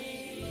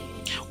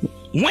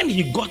 When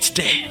he got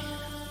there,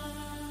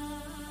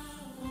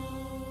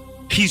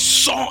 he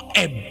saw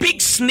a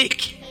big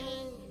snake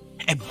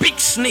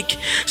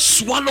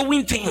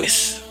swallowing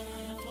things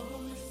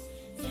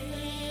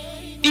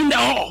in the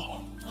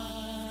hall.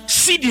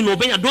 Seed in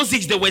Obenya, those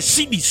days there were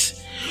CDs.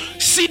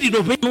 Seed in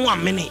Obenya, no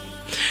many.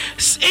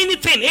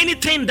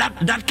 Anything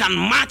that can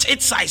match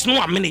its size,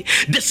 no many.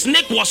 The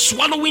snake was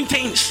swallowing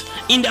things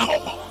in the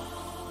hall.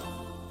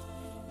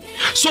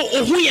 So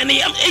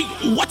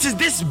what is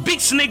this big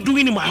snake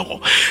doing in my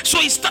hall? So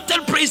he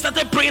started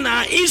praying,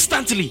 and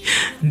instantly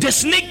the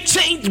snake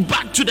changed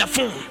back to the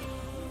phone.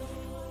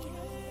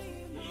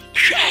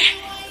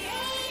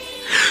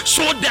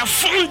 So the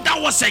phone that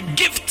was a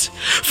gift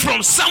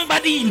from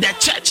somebody in the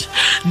church,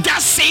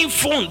 that same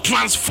phone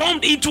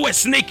transformed into a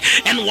snake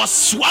and was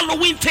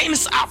swallowing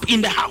things up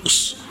in the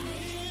house.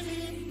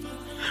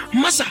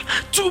 Master,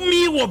 to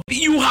me,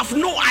 you have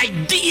no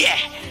idea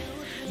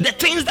the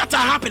things that are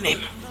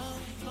happening.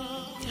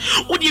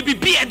 Would you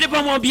be a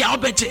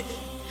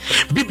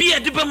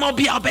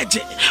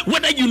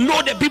whether you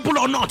know the people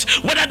or not,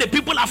 whether the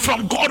people are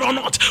from God or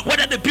not,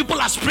 whether the people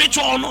are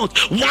spiritual or not,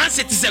 once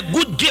it is a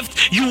good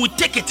gift, you will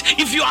take it.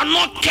 If you are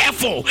not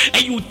careful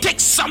and you take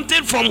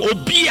something from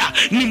Obia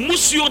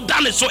Nimusio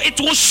Dale, so it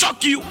will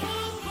shock you.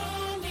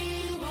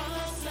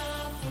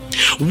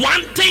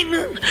 One thing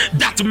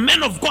that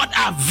men of God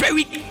are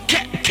very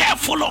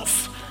careful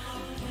of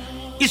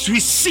is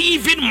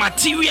receiving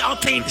material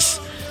things,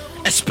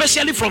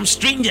 especially from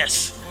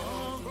strangers.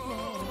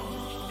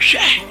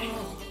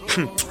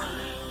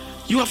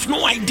 You have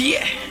no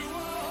idea.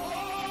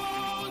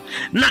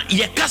 Now,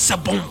 Yakasa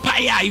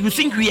Bompaya, you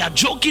think we are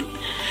joking?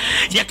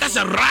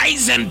 Yakasa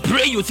rise and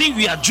pray, you think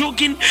we are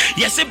joking?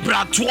 Yes,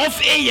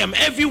 12 a.m.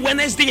 every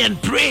Wednesday and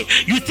pray,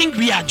 you think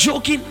we are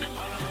joking?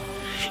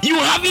 You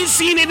haven't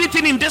seen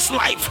anything in this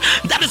life.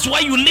 That is why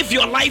you live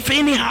your life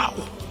anyhow.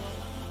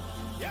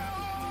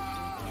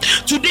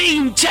 Today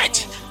in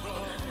church,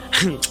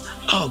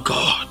 oh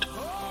God,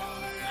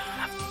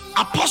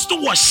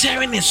 Apostle was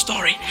sharing a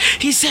story.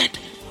 He said,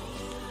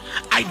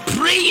 I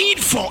prayed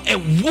for a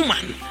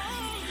woman,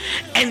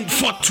 and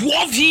for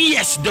 12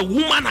 years the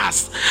woman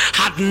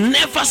had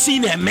never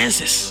seen her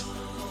menses.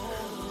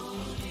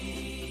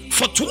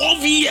 For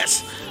 12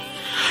 years.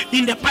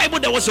 In the Bible,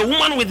 there was a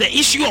woman with the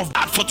issue of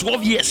that for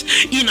 12 years.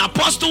 In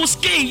Apostle's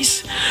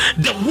case,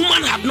 the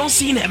woman had not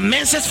seen her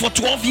menses for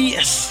 12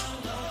 years.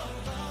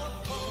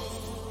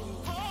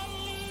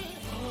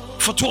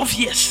 For 12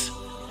 years.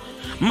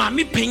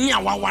 Mami penya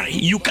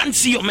wawari, you can't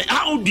see your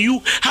how do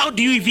you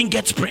even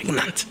get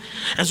pregnant?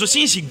 And so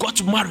since she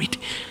got married,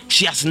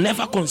 she has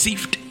never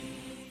conceived.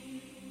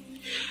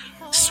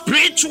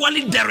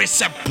 Spiritually, there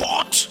is a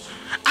pot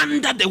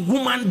under the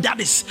woman that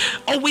is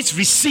always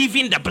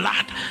receiving the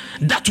blood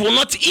that will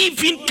not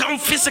even come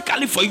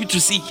physically for you to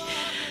see.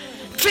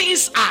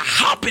 Things are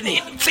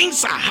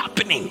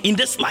happening in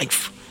this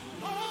life.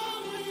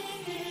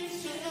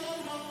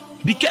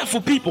 Be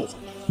careful, people.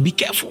 Be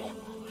careful.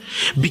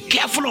 Be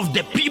careful of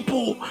the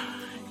people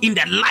in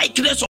the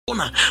likeness of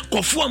honor.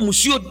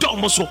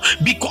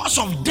 Because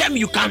of them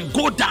you can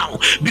go down.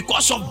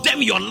 Because of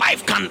them your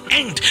life can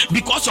end.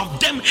 Because of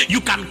them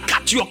you can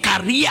cut your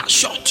career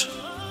short.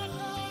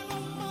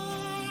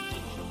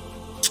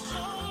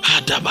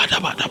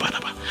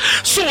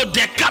 So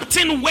the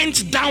captain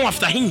went down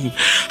after him.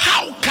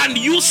 How can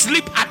you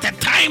sleep at a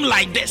time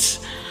like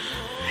this?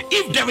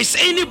 If there is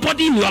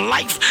anybody in your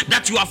life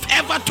that you have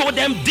ever told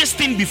them this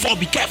thing before,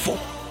 be careful.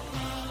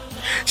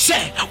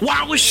 Say,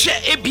 why we share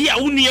a beer,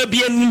 unia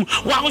be anim,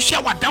 why we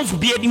share what down for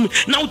be anim,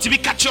 now to be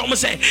catch on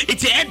say,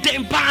 it's a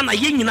dead pana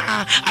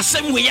yina, a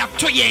same way up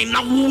to ye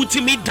now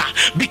ultimate.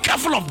 Be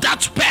careful of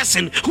that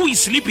person who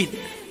is sleeping.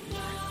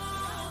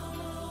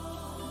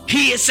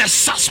 He is a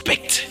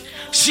suspect.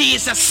 She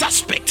is a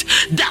suspect.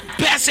 That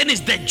person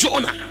is the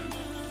Jonah.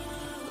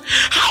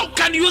 How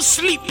can you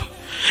sleep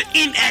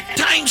in a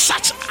time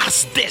such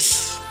as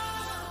this?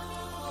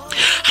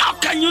 How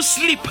can you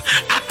sleep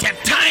at a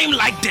time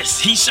like this?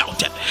 He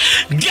shouted.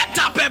 Get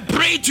up and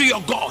pray to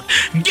your God.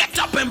 Get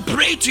up and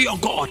pray to your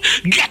God.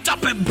 Get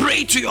up and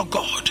pray to your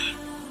God.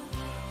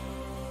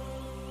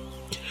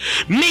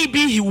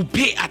 Maybe he will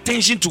pay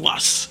attention to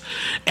us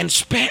and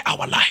spare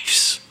our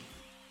lives.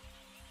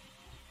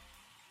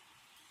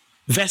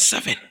 Verse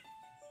 7.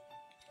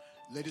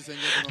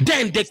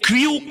 Then the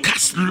crew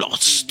cast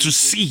lots to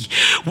see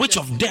which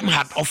of them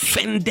had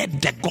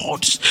offended the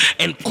gods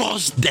and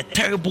caused the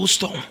terrible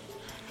storm.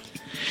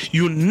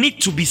 You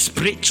need to be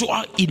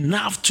spiritual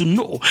enough to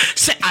know.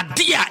 Say,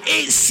 adia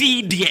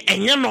AC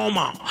the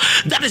normal.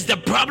 That is the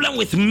problem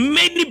with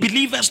many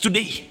believers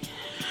today.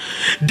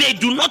 They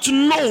do not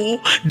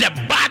know the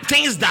bad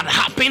things that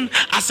happen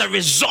as a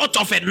result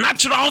of a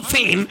natural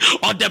thing,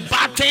 or the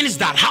bad things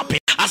that happen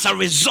as a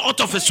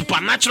result of a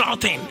supernatural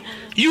thing.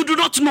 You do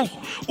not know.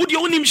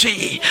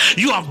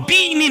 You have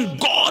been in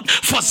God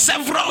for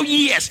several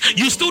years.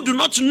 You still do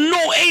not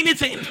know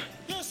anything.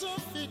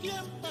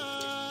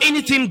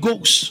 Anything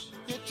goes.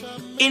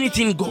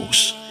 Anything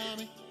goes.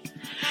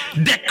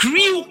 The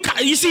crew,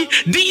 you see,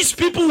 these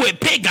people were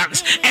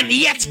pagans, and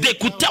yet they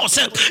could tell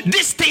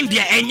this thing they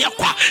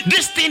are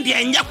this thing they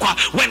are.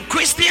 When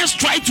Christians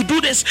try to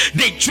do this,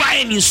 they try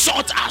and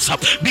insult us.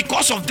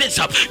 Because of this,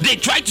 they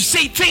try to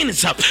say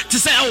things to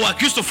say, oh,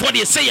 Christopher,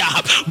 they say,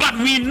 but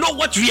we know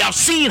what we have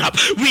seen,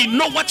 we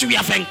know what we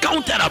have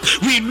encountered,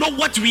 we know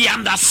what we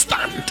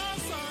understand.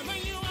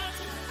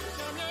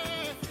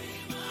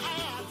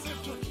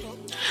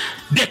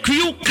 The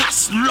crew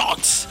cast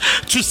lots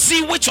to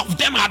see which of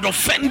them had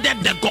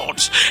offended the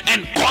gods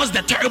and caused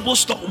the terrible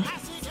storm.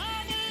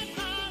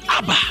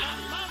 Abba,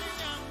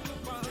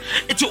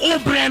 it's all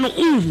brand.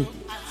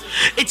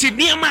 It's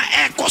near my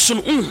air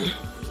caution.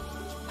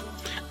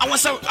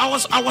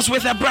 I was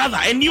with a brother,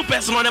 a new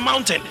person on the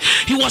mountain.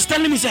 He was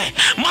telling me, say,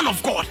 man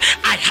of God,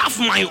 I have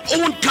my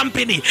own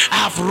company. I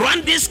have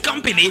run this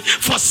company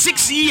for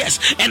 6 years,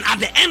 and at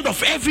the end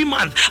of every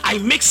month, I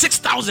make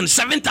 6,000,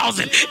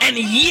 7,000, and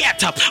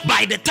yet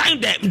by the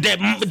time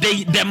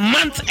the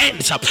month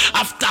ends,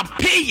 after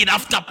paying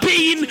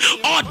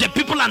all the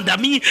people under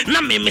me,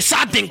 na me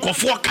misadin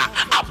kofoka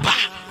abba.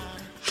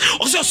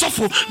 Also, so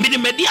the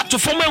media to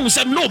former who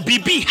said, no,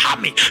 BB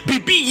Hame,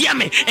 BB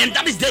Yame, and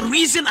that is the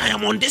reason I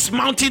am on this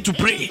mountain to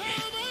pray.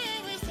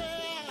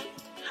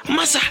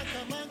 Massa,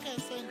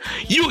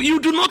 you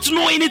do not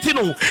know anything.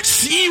 Oh,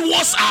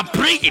 CEOs are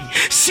praying.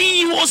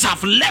 CEOs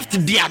have left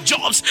their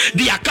jobs.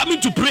 They are coming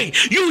to pray.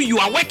 You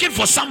are working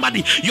for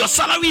somebody. Your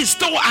salary is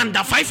still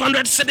under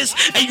 500 cedis,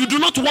 and you do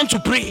not want to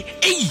pray.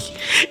 Hey,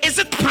 is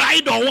it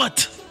pride or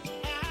what?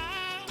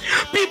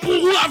 People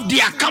who have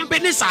their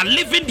companies are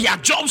leaving their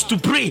jobs to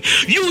pray.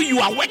 You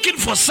are working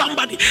for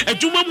somebody,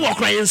 and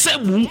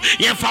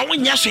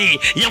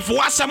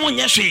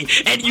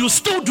you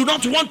still do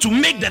not want to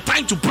make the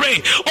time to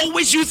pray.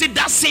 Always using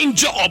that same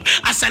job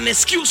as an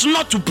excuse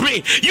not to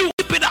pray. You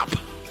keep it up.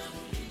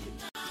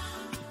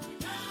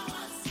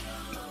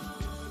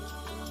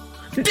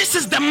 This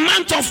is the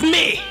month of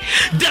May.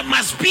 There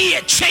must be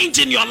a change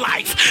in your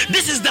life.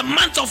 This is the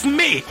month of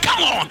May.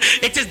 Come on.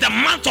 It is the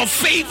month of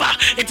favor.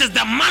 It is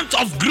the month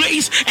of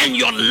grace, and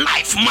your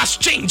life must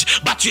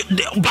change. But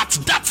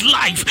that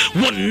life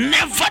will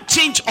never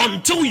change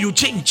until you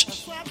change.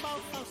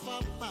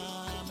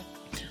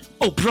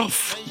 Oh,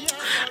 prof,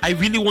 I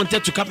really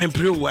wanted to come and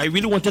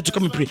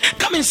pray.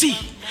 Come and see.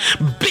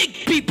 Big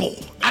people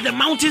at the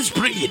mountains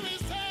praying.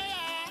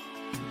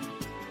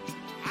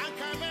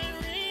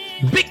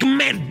 Big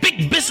men,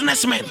 big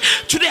businessmen.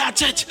 Today at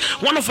church,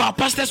 one of our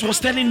pastors was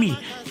telling me,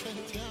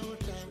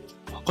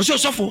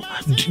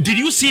 did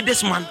you see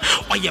this man?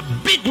 Or a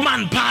big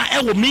man by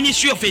our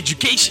Ministry of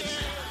Education.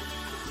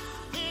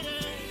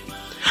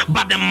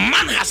 But the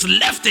man has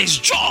left his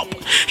job.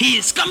 He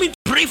is coming to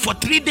pray for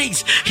 3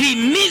 days. He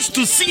needs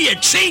to see a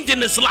change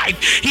in his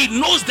life. He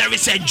knows there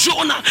is a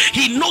Jonah.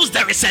 He knows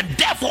there is a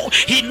devil.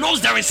 He knows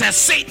there is a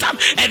Satan.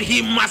 And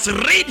he must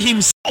rid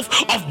himself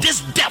of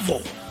this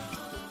devil.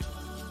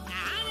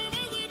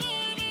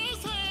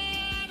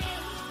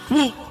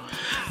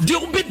 The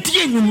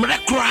obedient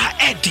numerical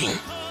adding.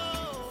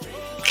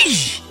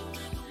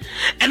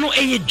 And no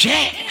a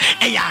jay,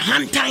 a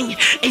hunting,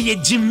 a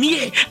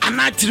Jimmy, and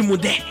a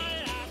trimude.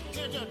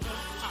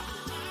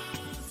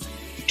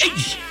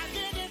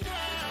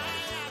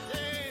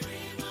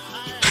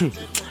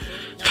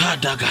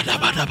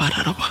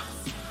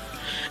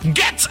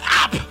 Get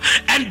up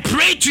and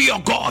pray to your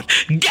God.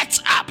 Get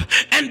up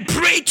and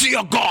pray to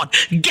your God.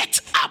 Get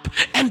up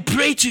and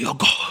pray to your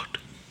God.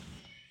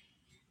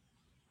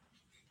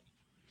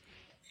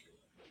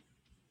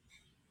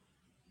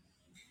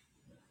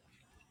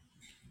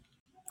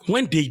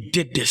 when they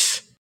did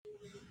this,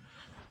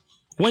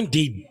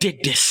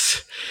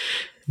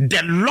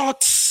 the Lord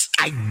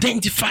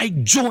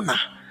identified Jonah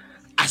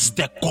as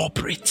the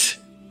culprit.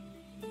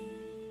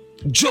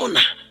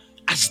 Jonah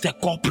as the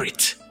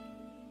culprit.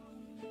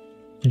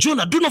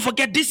 Jonah, do not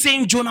forget, this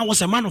same Jonah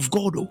was a man of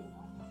God. Oh.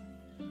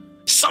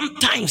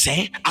 Sometimes,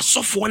 if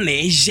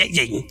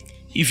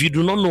you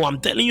do not know, I'm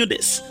telling you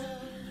this.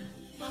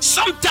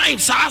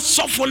 Sometimes I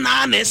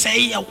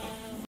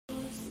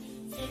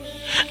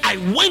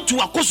went to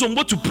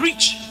Akosombo to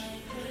preach.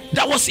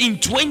 That was in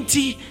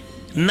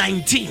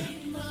 2019.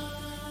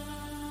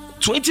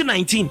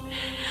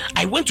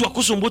 I went to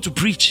Akosombo to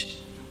preach.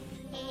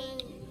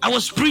 I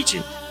was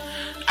preaching.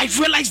 I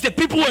realized the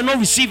people were not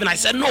receiving. I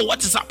said, no,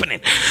 what is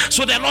happening?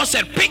 So the Lord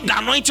said, pick the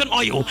anointing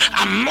oil,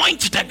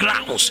 anoint the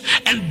grounds,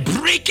 and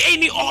break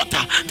any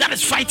altar that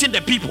is fighting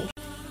the people.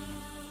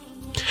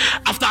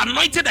 After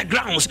anointing the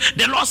grounds,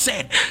 the Lord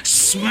said,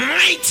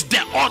 smite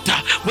the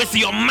altar with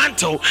your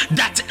mantle,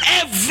 that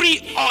every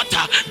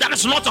altar that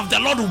is not of the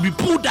Lord will be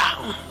pulled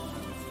down.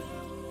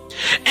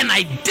 And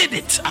I did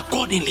it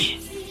accordingly.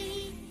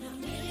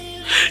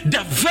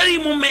 The very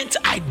moment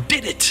I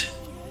did it,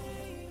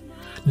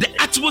 the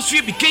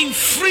atmosphere became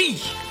free.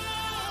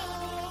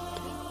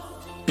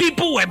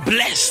 People were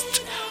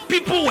blessed.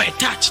 People were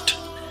touched.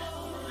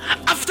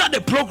 After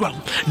the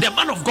program, the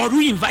man of God who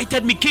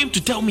invited me came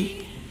to tell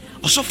me,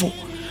 Osofo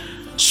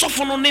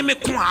no name and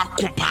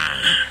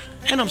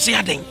I'm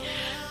saying,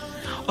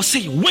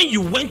 when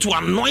you went to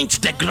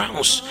anoint the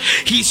grounds,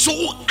 he's so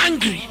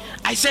angry.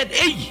 I said,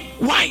 hey,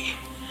 why?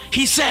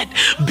 He said,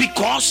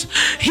 because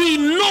he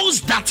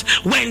knows that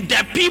when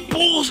the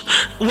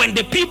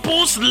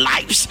people's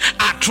lives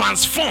are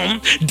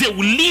transformed, they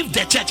will leave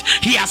the church.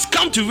 He has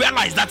come to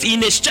realize that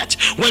in his church,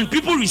 when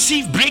people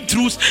receive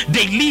breakthroughs,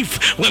 they leave.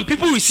 When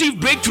people receive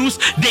breakthroughs,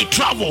 they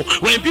travel.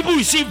 When people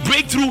receive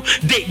breakthrough,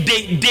 they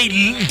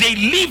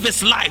live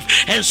his life.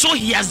 And so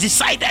he has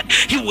decided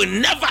he will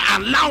never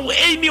allow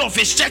any of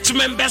his church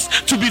members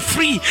to be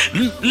free.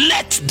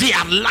 Let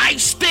their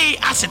life stay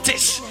as it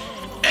is.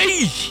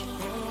 Hey.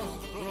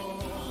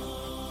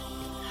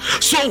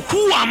 So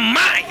who am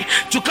I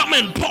to come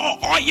and pour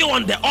oil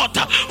on the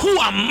altar? Who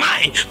am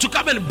I to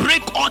come and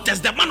break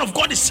altars? The man of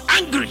God is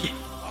angry.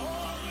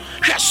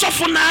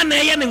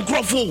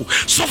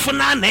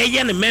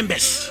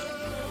 Members.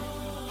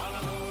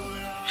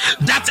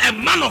 That a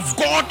man of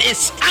God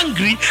is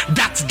angry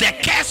that the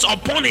curse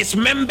upon his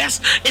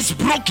members is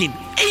broken.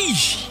 Hey.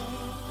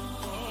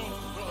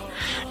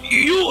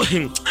 You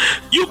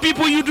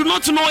people, you do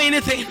not know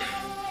anything.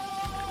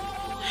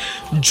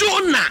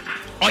 Jonah,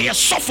 or a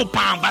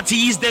sophopan, but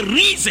he is the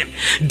reason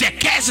the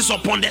curse is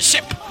upon the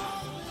ship.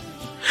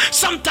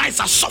 Sometimes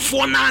a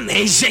sophona,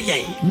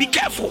 be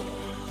careful.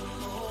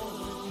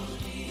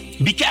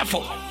 Be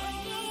careful.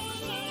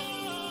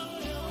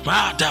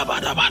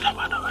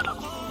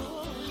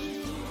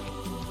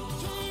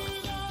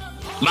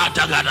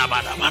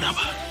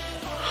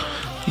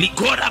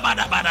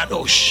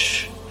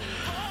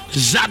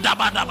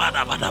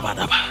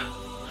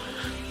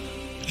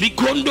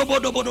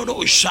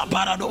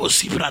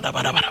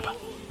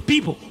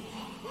 People.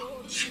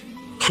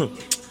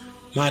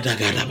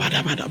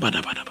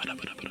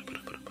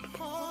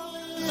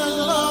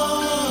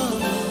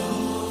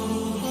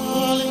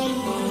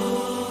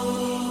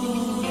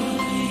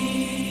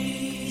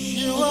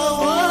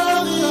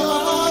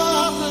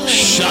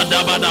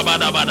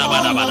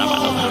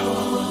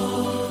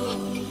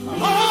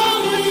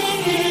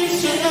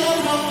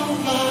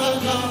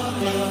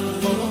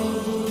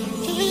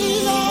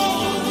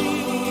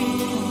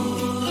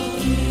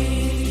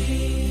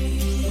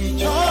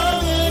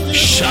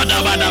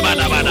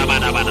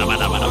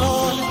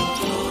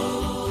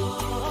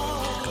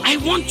 I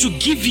want to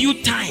give you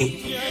time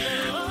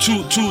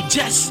to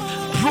just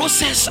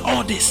process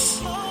all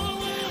this.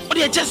 Or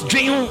they just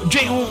drain.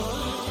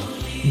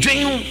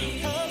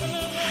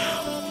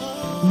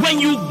 When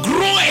you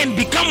grow and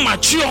become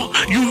mature,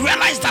 you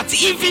realize that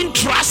even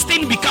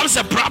trusting becomes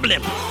a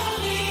problem.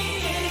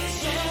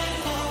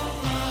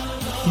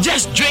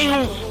 Just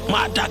drain.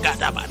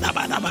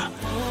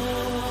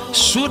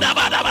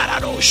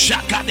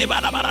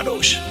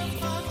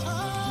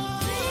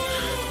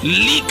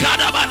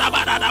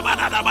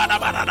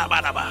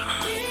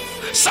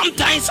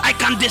 Sometimes I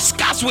can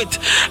discuss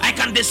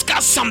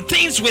some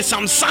things with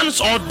some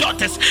sons or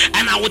daughters,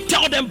 and I will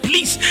tell them,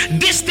 please,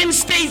 this thing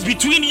stays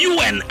between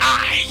you and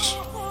I.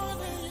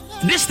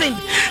 This thing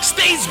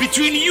stays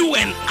between you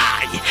and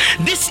I.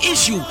 This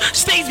issue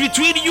stays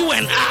between you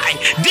and I.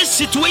 This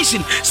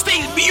situation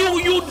stays.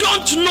 You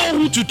don't know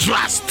who to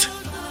trust.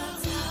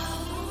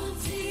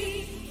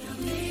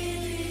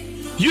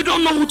 You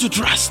don't know who to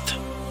trust.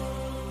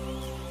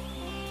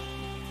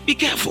 Be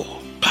careful.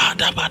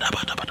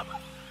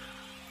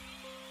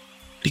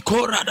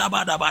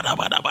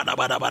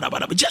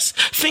 Just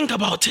think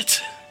about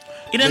it.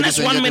 In the next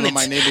 1 minute,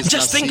 my name is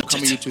just think about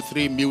coming it. to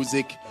 3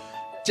 Music.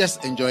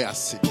 Just enjoy us.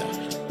 Sit down.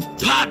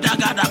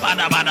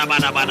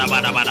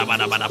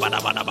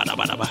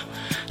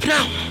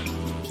 Now,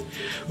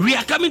 we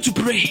are coming to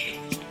pray.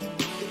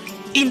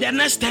 in the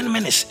next 10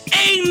 minutes,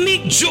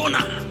 any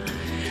Jonah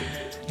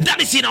that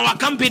is in our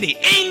company,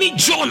 any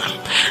Jonah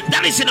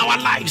that is in our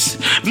lives,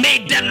 may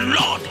the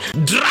Lord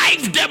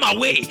drive them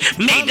away.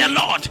 May the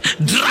Lord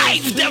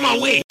drive them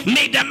away.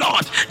 May the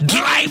Lord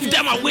drive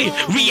them away.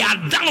 We are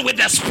done with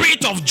the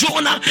spirit of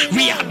Jonah.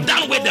 We are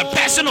done with the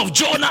person of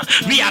Jonah.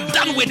 We are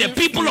done with the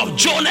people of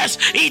Jonas.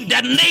 In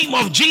the name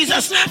of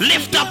Jesus,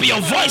 lift up your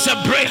voice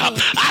and pray.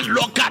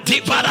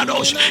 Alokati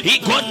paradosh,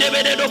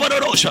 ikondebedo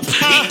paradosh,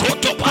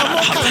 ikoto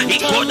paradosh,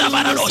 ikoda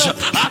paradosh,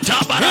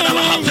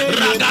 atabaradaha,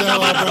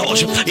 ragada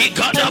paradosh,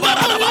 ikada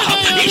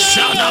paradosh,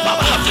 ishada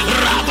baba,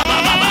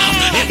 rababa,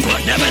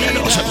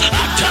 ikondebedo,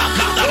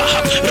 atakada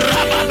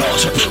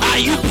rabadosh. Are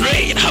you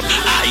praying?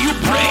 Are you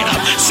praying?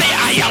 Say,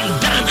 I am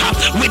done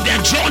with the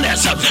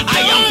Jonas.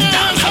 I am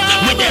done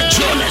with the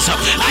Jonas.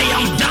 I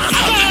am done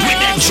with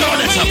the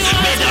Jonas.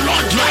 May the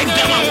Lord drive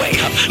them away.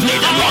 May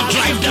the Lord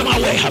drive them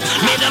away.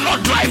 May the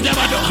Lord drive them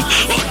away.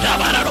 Oh,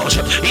 Dabarados,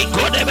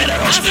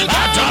 Ikodeberos,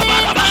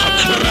 Atabaraba,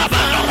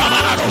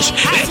 Rabarados,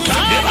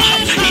 Ekadeba,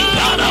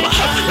 Ipadaba,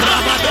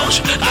 Rabados,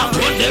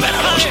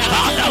 Akodeberos,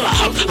 Adaba,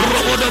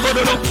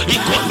 Robodobodo,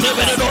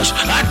 Ikodeberos,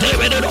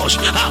 Adeberos,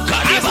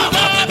 Akadeba,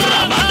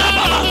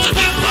 Rabadaba,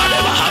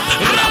 Ipadaba,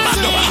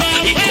 Rabadaba,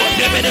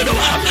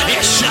 Ikodeberos,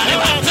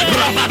 Esareba,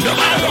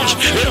 Rabadobaros,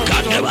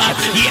 Ekadeba.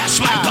 Yes,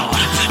 my God.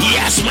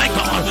 Yes, my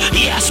God.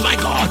 Yes, my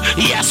God.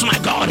 Yes, my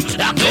God.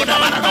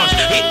 Akodabarados,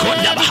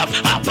 Ikodaba,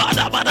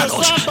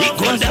 Abadabarados,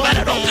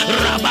 Ikondeberos,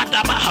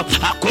 Rabadaba,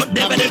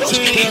 Akodeberos,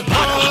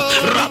 Ipadaba,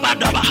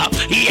 Rabadaba.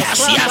 Yes,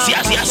 yes,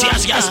 yes, yes,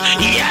 yes, yes.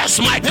 Yes,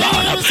 my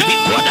God.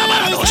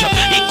 Ikodabarados,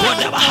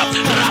 Ikodaba,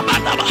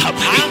 Rabadaba,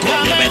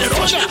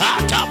 Ikodeberos,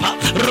 Atapa,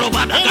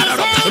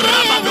 Robadagaro,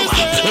 Rabadoba,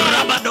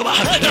 Rabadoba,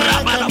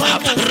 Rabadoba,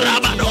 Rabadoba,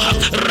 Rabadoba,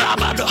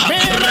 Rabadoba.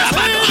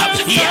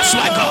 Yes,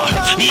 my God.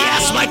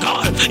 Yes, my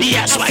God.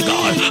 Yes, my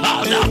God.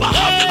 Adaba,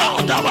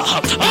 Adaba, Adaba,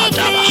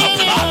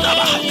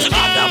 Adaba,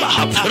 Adaba,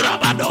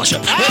 Rabados,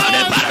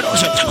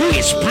 Rabados. Who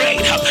is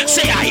praying?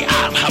 Say I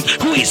am.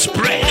 Who is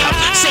praying?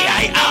 Say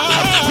I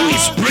am. Who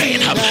is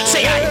praying?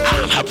 Say I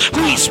am.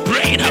 Who is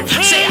praying?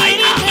 Say I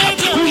am.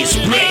 Who is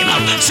praying?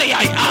 Say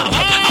I am.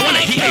 I want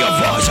to hear your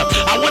voice.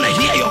 I want to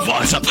hear your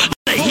voice.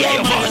 Hear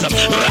your voice.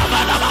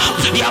 Rabadaba,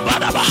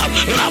 Yabadaba,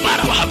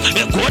 Rabadaba,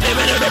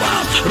 Ekodebedaba,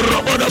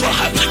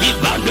 Robodoba,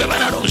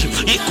 Ibandebarados,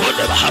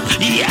 Ekodeba.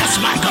 Yes,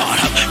 my God.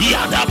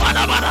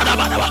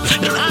 Yadabadabadabadaba,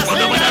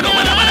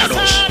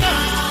 Robodobados,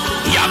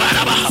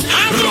 Yabadaba,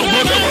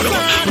 Robodobodo,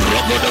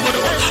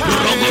 Robodobodo,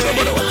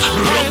 Robodobodo,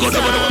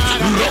 Robodobodo,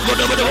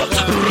 Robodobodo,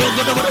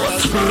 Robodobodo,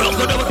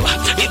 Robodobodo,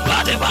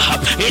 Ibadeba,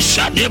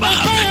 Ishadeba,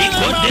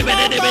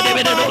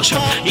 Ekodebedebedebedosha,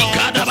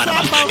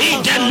 Ikadabadaba.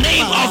 In the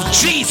name of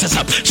Jesus,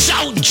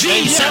 shout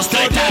Jesus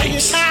 3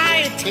 times.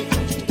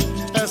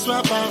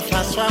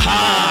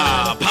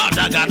 Ah,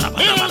 Padagana.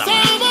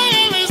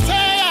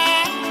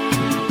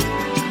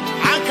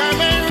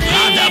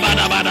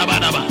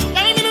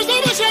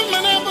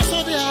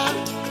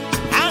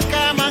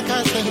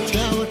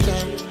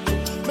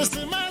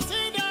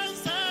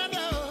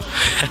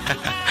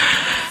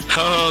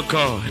 Oh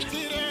God.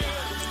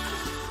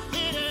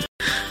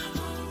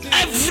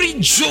 Every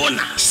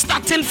Jonah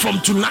starting from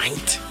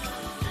tonight,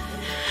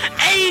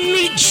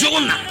 any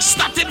Jonah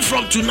starting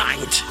from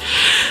tonight,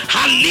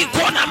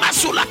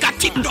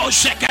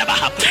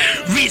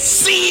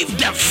 receive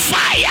the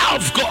fire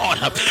of God.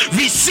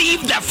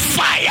 Receive the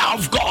fire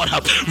of God.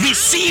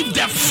 Receive the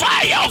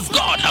fire of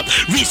God.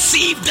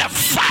 Receive the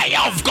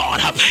fire of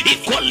God.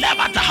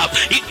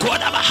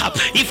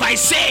 If I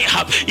say,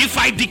 if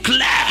I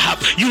declare,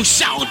 you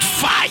shout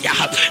fire.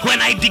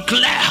 When I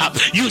declare,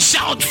 you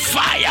shout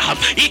fire.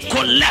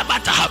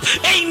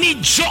 Any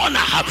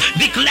Jonah,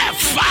 declare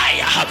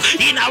fire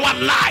in our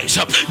lives.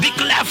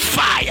 Declare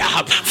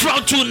fire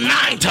from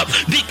tonight.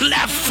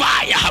 Declare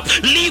fire.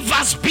 Leave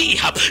us be.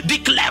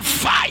 Declare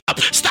fire.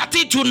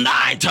 Starting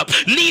tonight.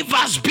 Leave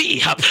us be.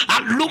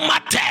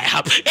 Alumate.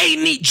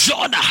 Any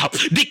Jonah.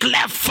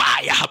 Declare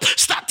fire.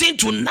 Starting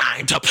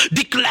tonight.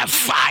 Declare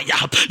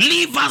fire.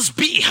 Leave us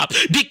be.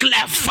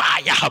 Declare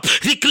fire.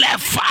 Declare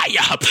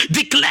fire.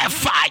 Declare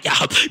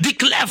fire.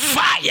 Declare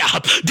fire.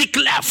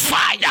 Declare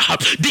fire.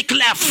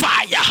 Declare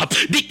fire.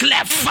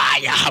 Declare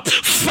fire.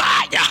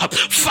 Fire.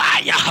 Fire.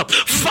 Fire.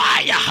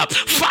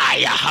 Fire.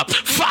 Fire.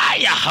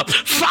 Fire.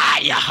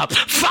 Fire.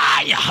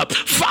 Fire.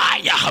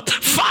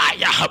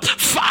 Fire.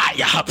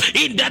 Fire.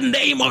 In the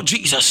name of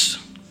Jesus.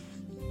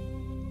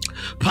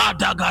 We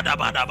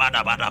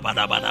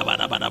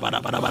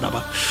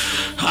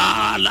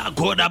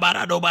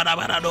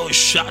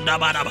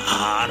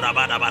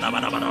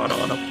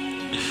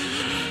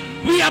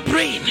are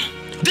praying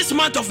this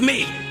month of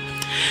May.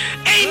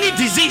 Any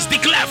disease,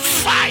 declare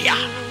fire.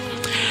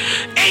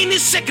 Any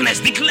sickness,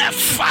 declare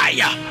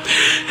fire.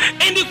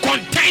 Any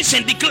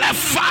contention, declare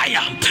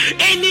fire.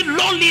 Any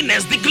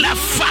loneliness, declare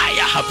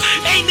fire.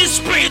 Any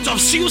spirit of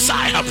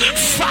suicide,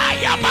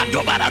 fire.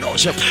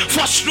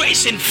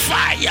 Frustration,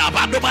 fire.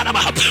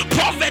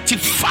 Poverty,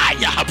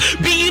 fire.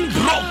 Being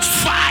broke,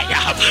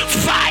 fire.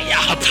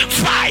 Fire.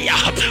 Fire.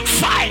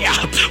 Fire.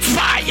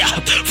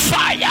 Fire.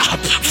 fire,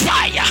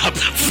 fire,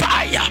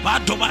 fire.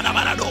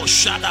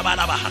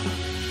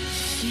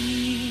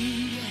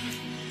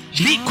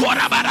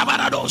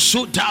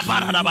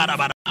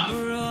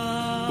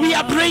 We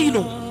are praying.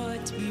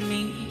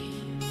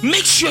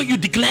 Make sure you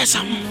declare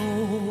some.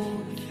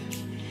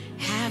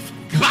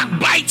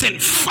 Backbiting,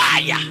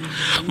 fire.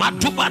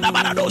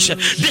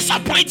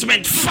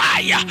 Disappointment,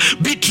 fire.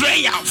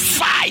 Betrayal,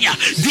 fire.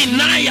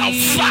 Denial,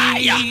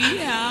 fire.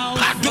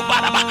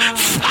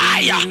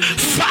 Fire,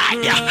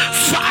 fire,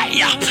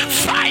 fire,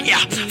 fire,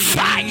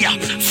 fire,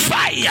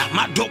 fire.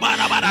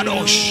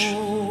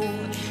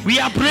 We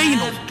are praying.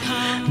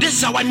 This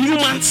is our new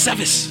month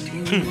service.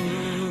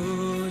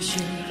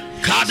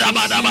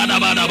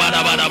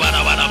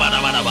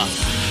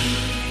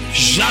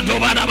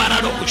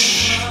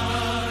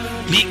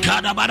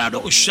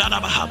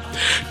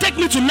 Take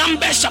me to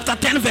Numbers chapter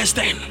 10 verse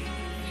 10.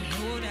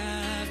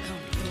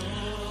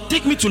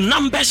 Take me to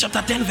Numbers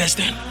chapter 10 verse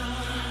 10.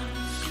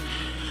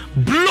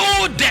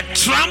 Blow the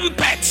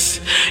trumpets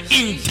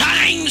in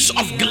times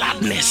of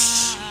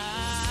gladness.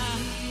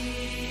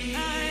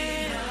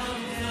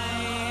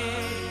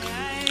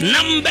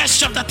 Numbers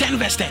chapter 10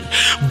 verse 10.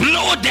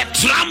 Blow the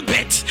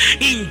trumpet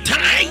in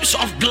times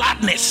of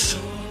gladness.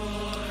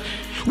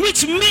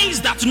 Which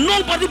means that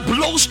nobody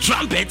blows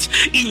trumpet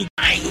in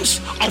times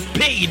of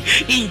pain,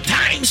 in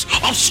times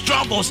of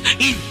struggles,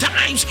 in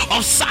times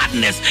of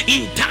sadness,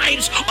 in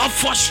times of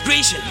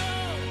frustration.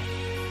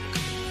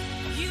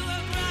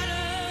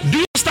 Do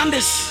you understand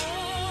this?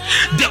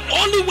 The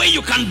only way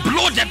you can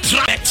blow the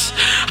trumpet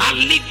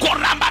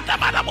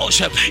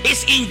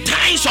is in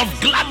times of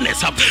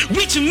gladness,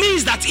 which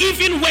means that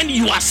even when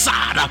you are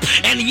sad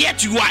and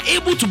yet you are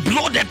able to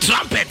blow the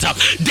trumpet,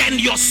 then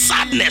your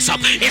sadness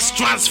is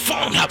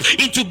transformed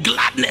into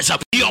gladness.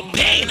 Your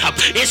pain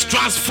is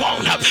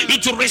transformed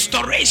into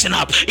restoration.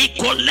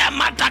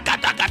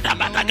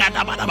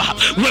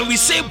 When we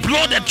say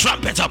blow the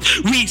trumpet,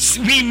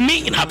 we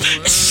mean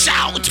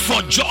shout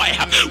for joy.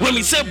 When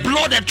we say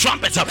blow the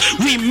trumpet,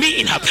 we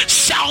mean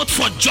shout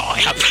for joy,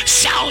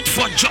 shout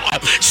for joy,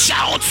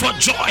 shout for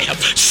joy,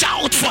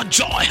 shout for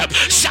joy,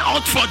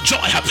 shout for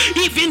joy.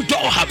 Even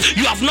though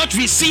you have not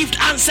received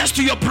answers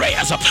to your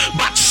prayers,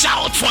 but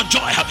shout for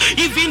joy.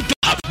 Even though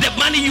the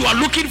money you are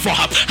looking for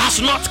has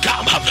not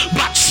come,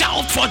 but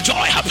shout for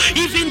joy.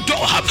 Even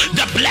though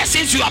the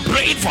blessings you are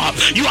praying for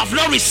you have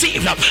not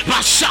received,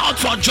 but shout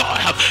for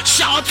joy.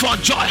 Shout for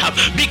joy,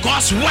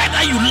 because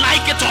whether you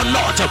like it or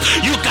not,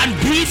 you can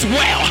breathe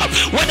well.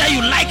 Whether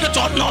you like it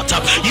or not,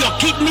 your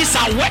kidneys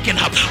are working.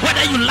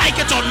 Whether you like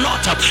it or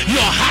not,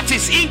 your heart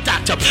is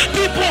intact.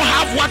 People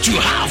have what you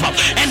have,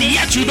 and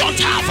yet you don't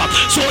have.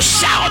 So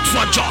shout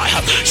for joy.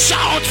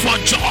 Shout for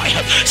joy.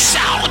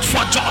 Shout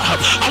for joy.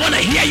 I want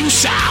to hear you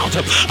shout.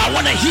 I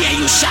want to hear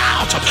you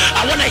shout.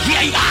 I want to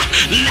hear you.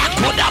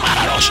 Blow the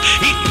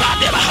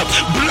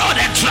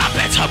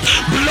trumpet.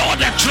 Blow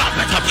the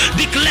trumpet.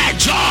 Declare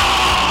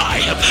joy.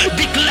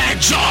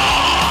 Declare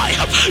joy.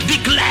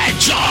 Declare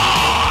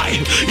joy.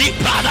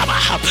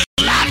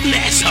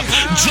 Gladness,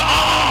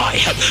 joy,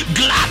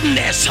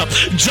 gladness,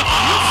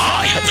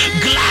 joy,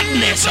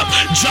 gladness,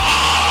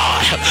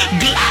 joy,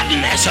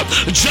 gladness,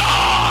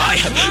 joy,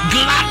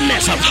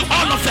 gladness.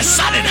 All of a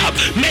sudden,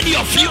 many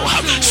of you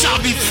shall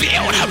be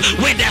filled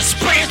with the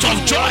spirit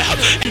of joy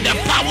and the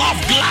power of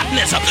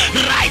gladness.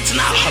 Right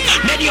now,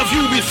 many of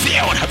you will be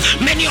filled.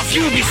 Many of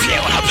you will be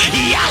filled.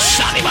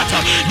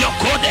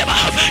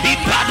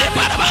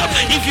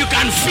 If you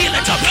can feel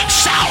it,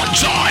 shout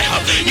joy.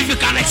 If you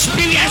can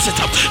experience it,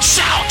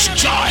 shout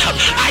joy.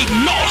 I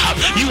know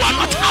you are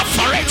not up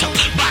for it,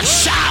 but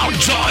shout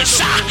joy.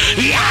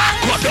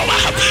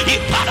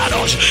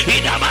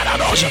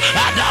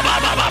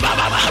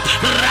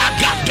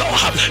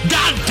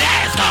 That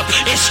death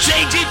is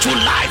changing to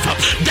life.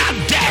 That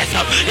death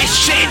is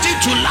changing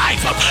to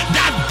life.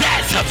 That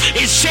death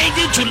is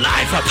changing to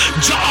life.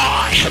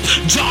 Joy,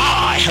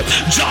 joy,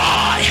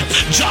 joy,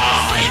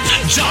 joy,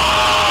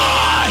 joy.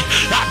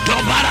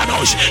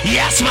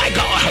 Yes, my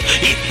God.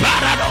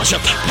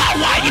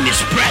 Power in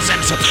His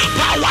presence.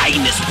 Power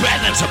in His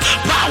presence.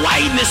 Power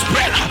in His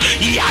presence.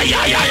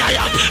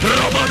 Yeah.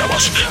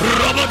 Robodobos.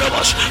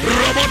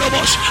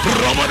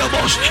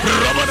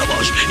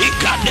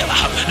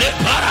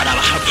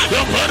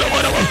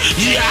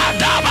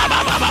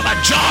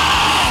 Joy.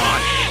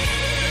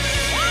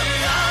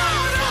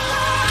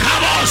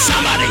 Come on,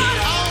 somebody.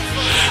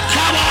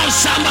 Come on,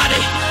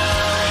 somebody.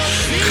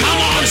 Come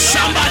on,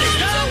 somebody.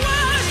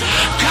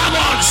 Come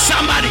on,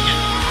 somebody.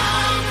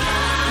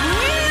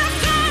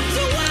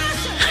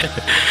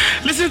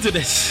 Listen to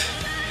this.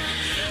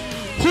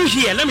 Who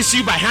here? Let me see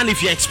you by hand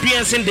if you're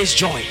experiencing this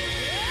joy.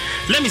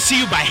 Let me see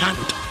you by hand.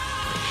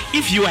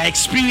 If you are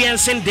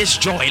experiencing this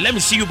joy, let me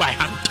see you by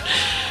hand.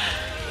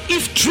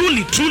 If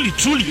truly,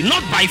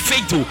 not by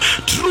faith,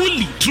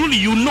 truly,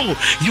 you know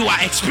you are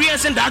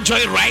experiencing that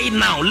joy right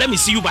now, let me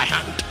see you by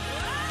hand.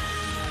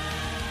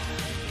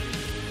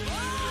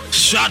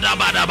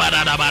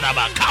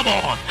 Come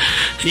on.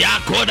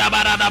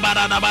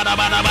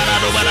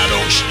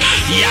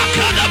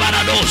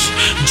 Yakadabarados.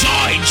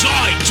 Joy,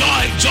 joy,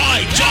 joy, joy,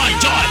 joy,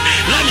 joy.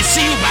 Let me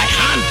see you by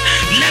hand.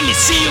 Let me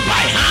see you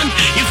by hand.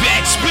 If you're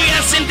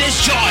experiencing this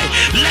joy,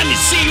 let me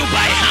see you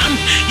by hand.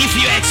 If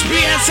you're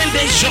experiencing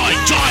this joy,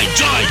 joy,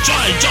 joy,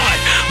 joy, joy.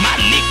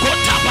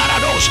 Malikota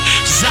barados.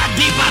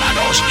 Zadi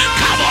barados.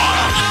 Come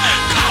on.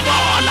 Come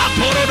on.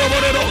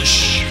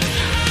 Aporodoboros.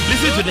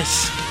 Listen to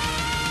this.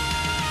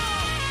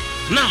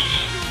 Now,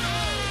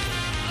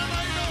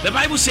 the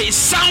Bible says,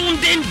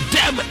 sounding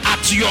them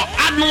at your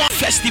annual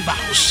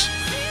festivals.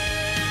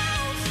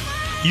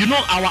 You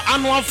know, our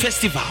annual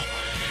festival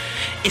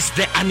is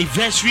the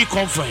anniversary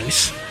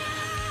conference.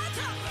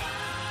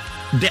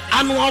 The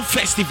annual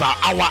festival,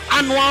 our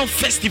annual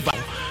festival,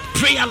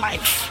 prayer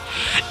life,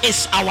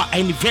 is our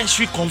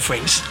anniversary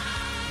conference.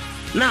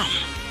 Now,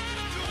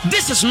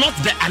 this is not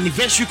the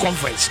anniversary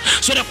conference.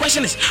 So the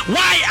question is,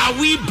 why are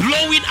we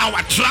blowing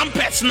our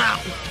trumpets now?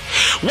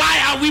 Why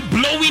are we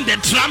blowing the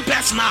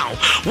trumpets now?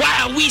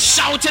 Why are we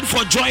shouting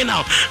for joy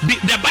now?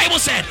 The Bible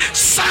said,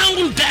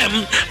 sound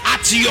them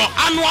at your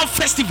annual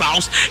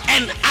festivals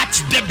and at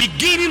the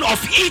beginning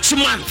of each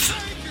month.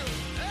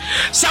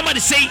 Somebody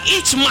say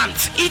each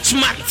month, each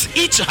month,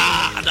 each. Come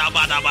on.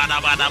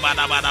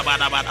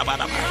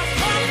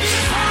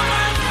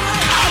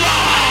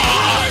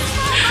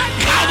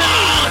 Come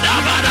on.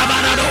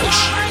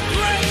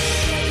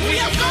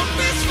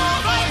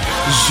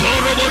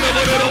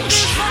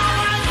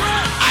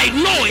 I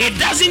know it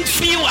doesn't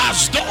feel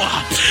as though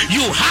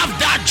you have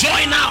that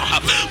joy now,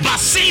 but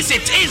since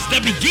it is the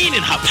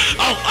beginning of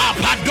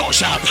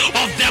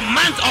the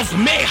month of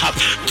May,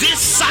 this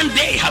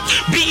Sunday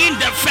being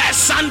the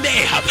first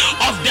Sunday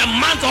of the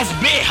month of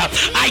May,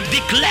 I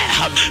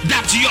declare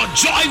that your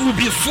joy will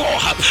be full.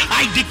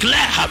 I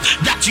declare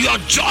that your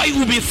joy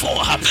will be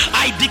full.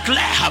 I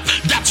declare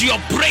that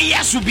your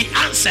prayers will be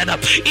answered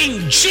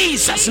in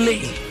Jesus'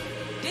 name.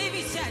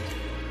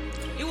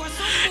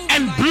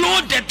 And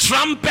blow the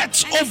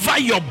trumpets over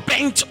your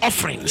burnt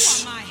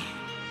offerings.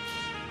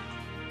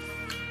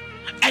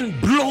 And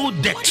blow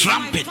the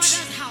trumpets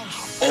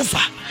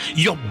over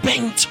your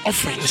burnt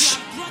offerings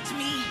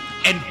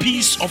and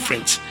peace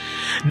offerings.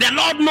 The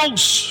Lord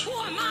knows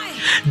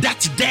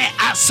that there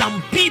are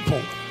some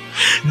people,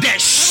 the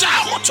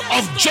shout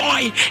of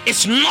joy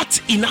is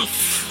not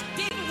enough.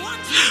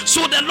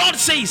 So the Lord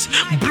says,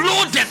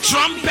 blow the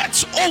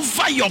trumpets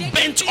over your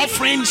burnt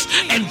offerings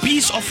and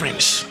peace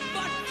offerings.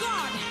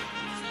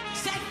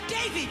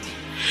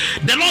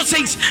 The Lord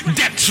says,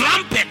 the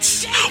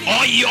trumpets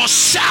or your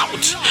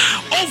shout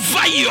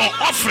over your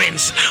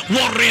offerings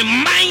will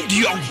remind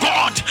your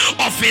God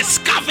of his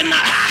covenant.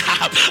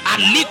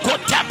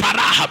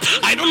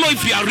 I don't know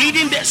if you are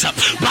reading this,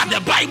 but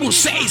the Bible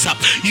says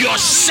your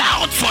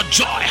shout for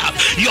joy,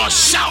 your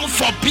shout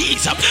for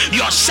peace,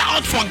 your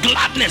shout for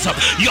gladness,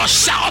 your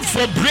shout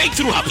for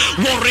breakthrough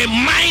will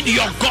remind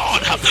your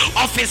God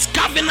of his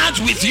covenant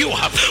with you,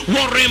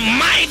 will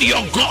remind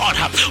your God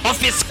of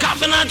his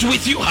covenant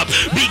with you.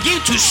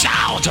 Begin to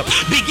shout,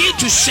 begin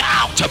to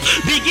shout,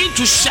 begin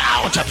to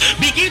shout,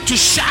 begin to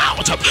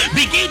shout,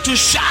 begin to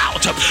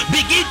shout,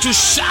 begin to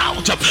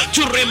shout,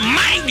 to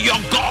remind your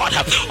God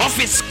of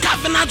his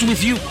covenant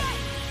with you.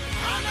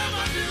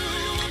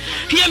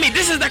 Hear me,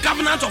 this is the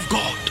covenant of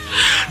God,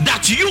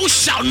 that you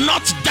shall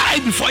not die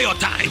before your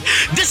time.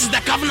 This is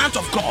the covenant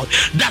of God,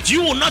 that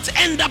you will not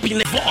end up in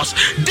divorce.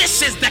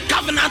 This is the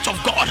covenant of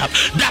God,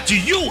 that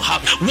you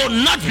will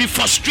not be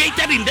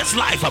frustrated in this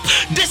life.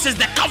 This is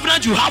the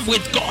covenant you have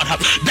with God,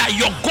 that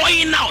you're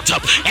going out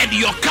and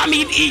you're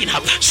coming in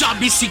shall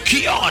be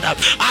secured. And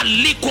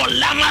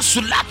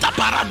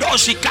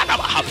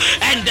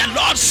the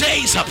Lord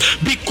says,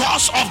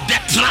 because of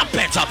the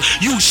trumpet,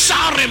 you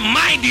shall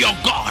remind your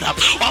God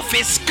of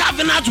his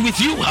covenant with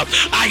you.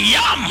 I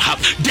am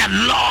the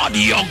Lord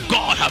your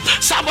God.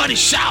 Somebody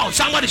shout,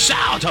 somebody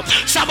shout,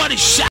 somebody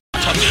shout.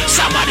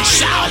 Somebody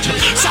shout,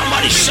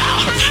 somebody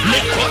shout.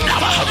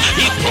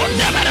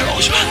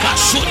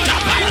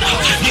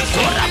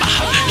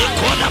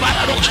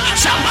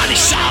 Somebody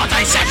shout.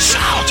 I said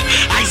shout,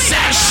 I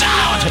said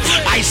shout,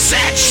 I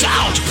said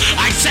shout,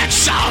 I said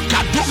shout.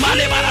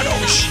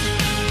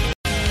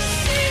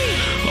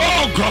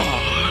 Oh God.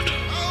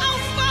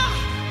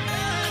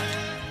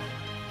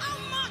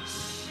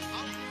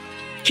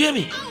 Hear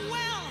me.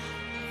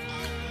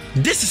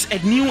 This is a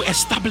new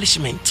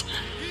establishment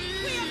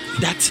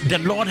that the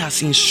Lord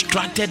has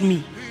instructed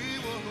me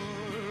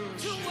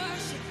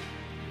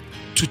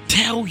to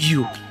tell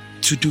you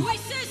to do.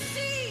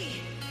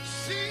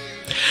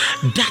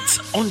 That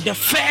on the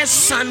first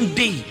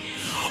Sunday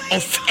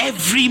of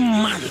every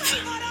month,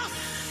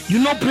 you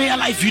know, prayer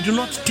life, you do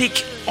not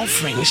take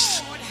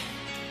offerings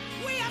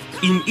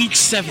in each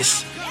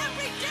service.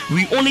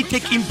 We only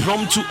take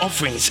impromptu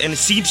offerings and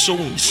seed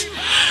sowings.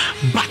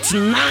 But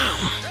now,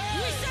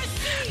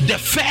 the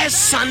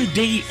first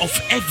Sunday of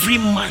every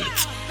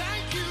month,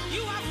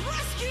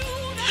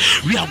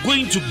 we are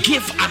going to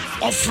give an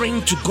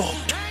offering to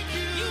God,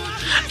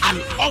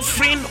 an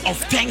offering of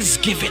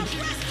thanksgiving,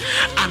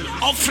 an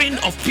offering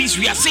of peace.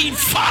 We are saying,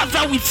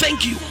 Father, we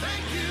thank you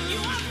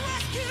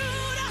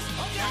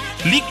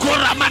We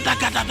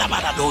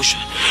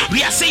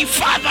are saying,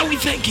 Father, we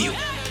thank you.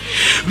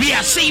 We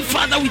are saying,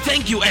 Father, we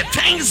thank you. A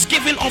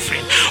thanksgiving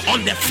offering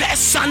on the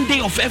first Sunday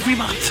of every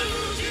month.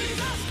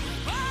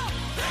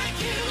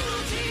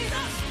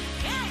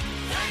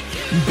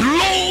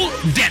 Blow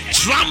the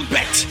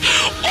trumpet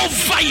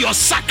over your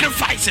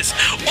sacrifices,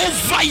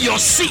 over your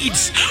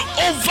seeds,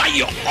 over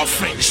your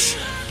offerings.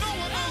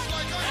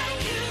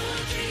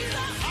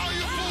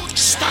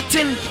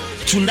 Starting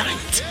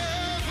tonight,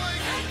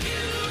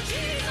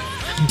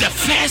 the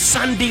first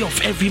Sunday of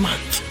every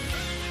month,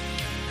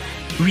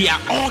 we are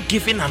all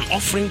giving an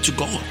offering to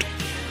God.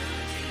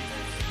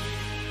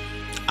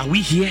 Are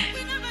we here?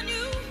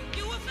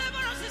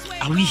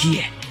 Are we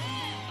here?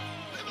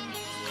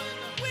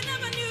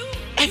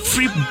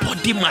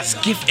 Everybody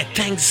must give a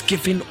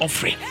thanksgiving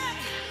offering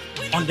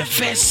on the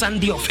first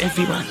Sunday of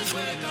every month.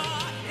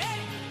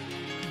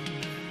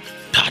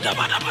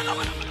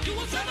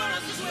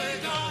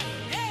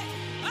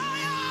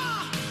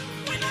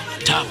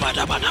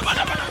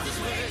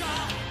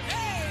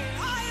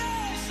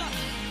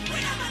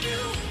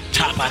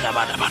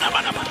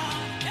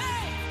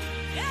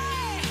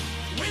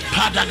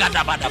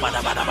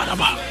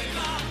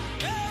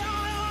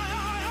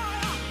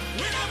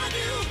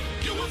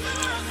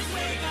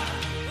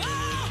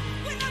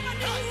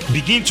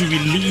 Begin to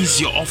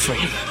release your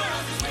offering.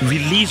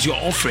 Release your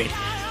offering.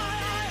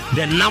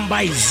 The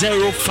number is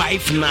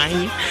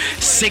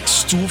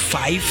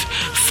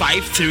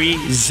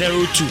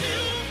 059-625-5302.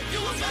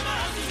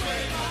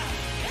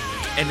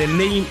 And the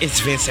name is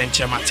Vincent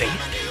Kyeremateng.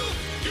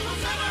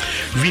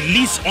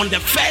 Release on the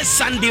first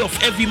Sunday of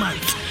every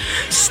month,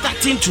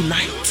 starting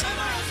tonight.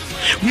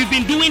 We've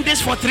been doing this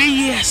for 3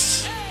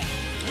 years.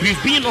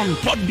 We've been on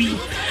Podbean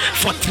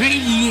for 3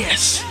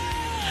 years.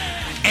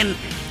 And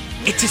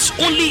it is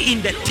only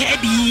in the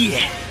 3rd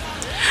year,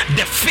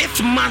 the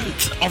 5th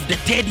month of the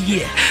 3rd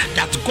year,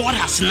 that God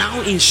has now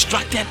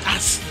instructed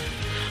us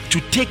to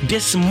take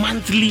this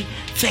monthly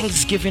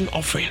Thanksgiving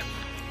offering.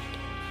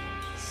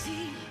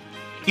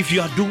 If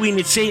you are doing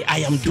it, say,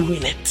 I am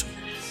doing it.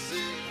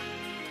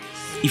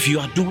 If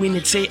you are doing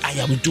it, say, I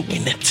am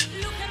doing it.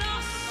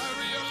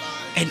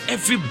 And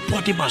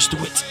everybody must do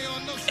it.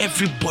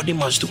 Everybody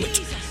must do it.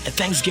 A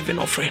Thanksgiving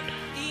offering.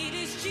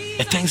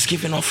 A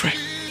Thanksgiving offering.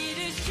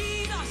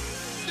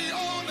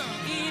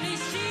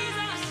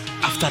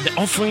 After the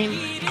offering,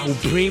 I will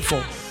pray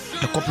for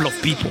a couple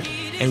of people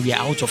and we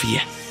are out of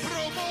here.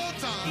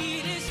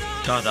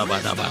 My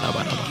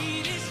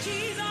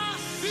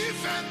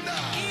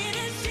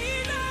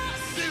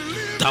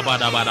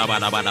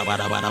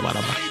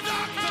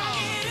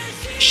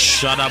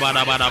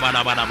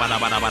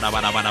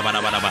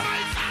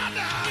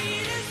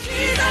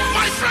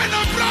friend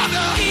and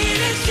brother,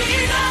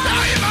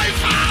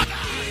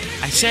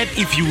 I said,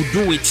 if you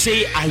do it,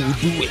 say, I will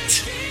do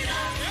it.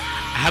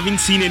 I haven't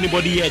seen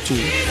anybody here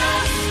too.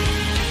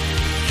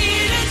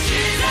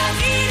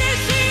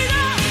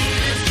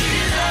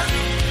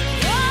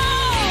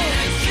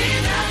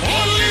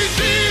 only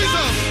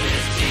Jesus,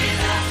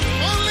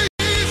 only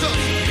Jesus,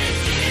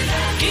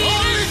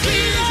 only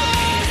Jesus.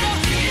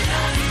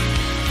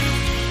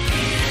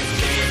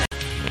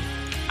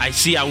 I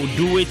see, I will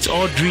do it.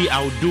 Audrey,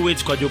 I will do it.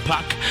 Kojo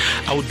Park,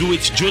 I will do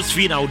it.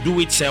 Josephine, I will do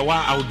it.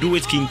 Sewa, I will do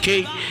it. King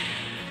K,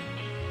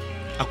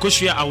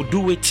 Akoshia, I will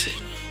do it.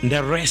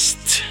 The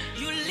rest,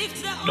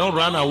 don't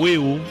run away.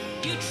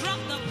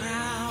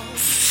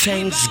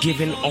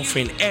 Thanksgiving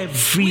offering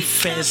every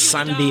first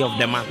Sunday of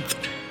the month.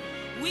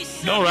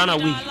 Don't run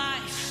away.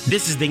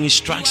 This is the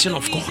instruction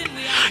of God.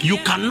 You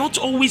cannot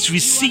always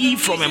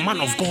receive from a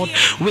man of God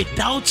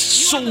without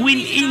sowing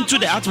into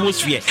the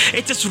atmosphere.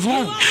 It is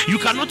wrong. You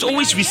cannot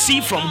always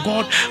receive from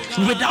God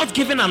without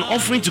giving an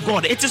offering to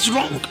God. It is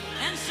wrong.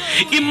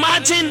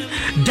 Imagine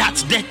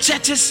that the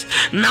churches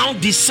now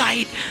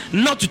decide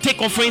not to take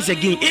offerings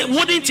again.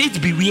 Wouldn't it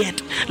be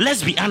weird?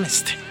 Let's be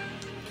honest.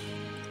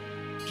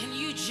 Can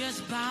you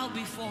just bow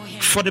before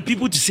him? For the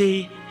people to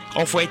say,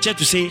 or for a church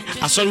to say,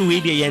 I saw you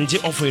the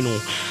offering.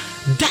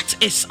 That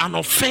is an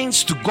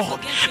offense to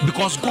God,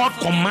 because God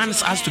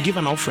commands us to give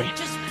an offering.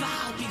 Just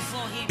bow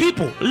before him.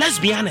 People, let's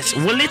be honest.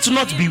 Will it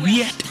not be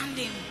weird?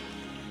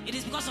 It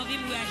is because of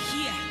him we are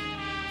here.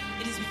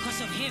 It is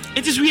because of him.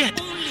 It is weird.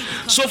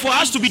 So for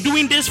us to be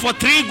doing this for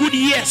 3 good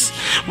years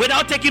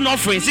without taking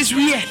offerings, it's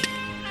weird.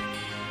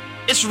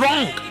 It's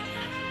wrong.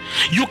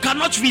 You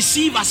cannot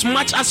receive as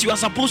much as you are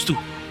supposed to.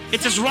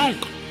 It is wrong.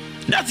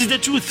 That is the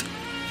truth.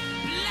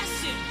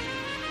 Bless him.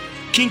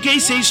 King K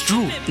says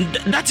true.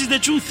 That is the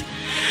truth.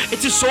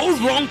 It is so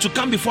wrong to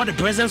come before the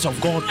presence of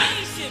God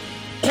Praise him.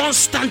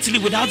 constantly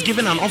without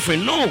giving an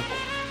offering. No,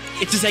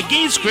 it is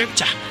against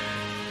scripture.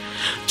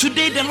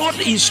 Today the Lord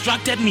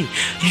instructed me,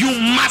 you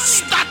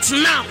must start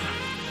now.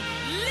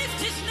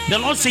 Lift his name. The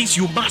Lord says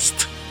you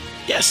must.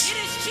 Yes. It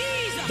is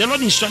Jesus. The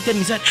Lord instructed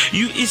me.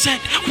 He said,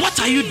 what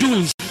are you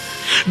doing?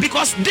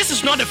 Because this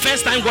is not the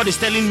first time God is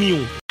telling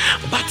me.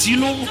 But you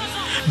know,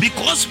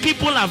 because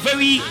people are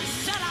very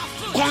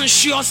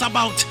conscious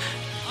about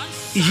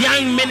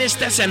young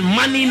ministers and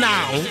money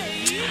now,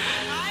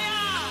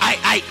 I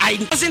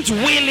I wasn't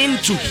willing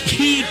to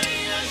heed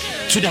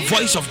to the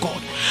voice of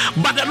God.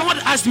 But the Lord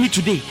asked me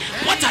today,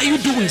 what are you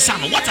doing,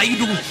 son? What are you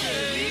doing?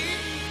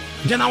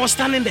 Then I was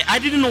standing there. I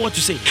didn't know what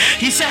to say.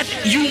 He said,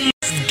 you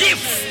must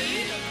give.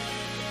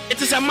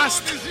 It is a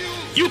must.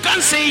 You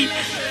can't say,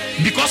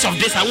 because of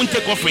this I won't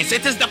take offerings.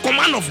 It is the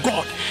command of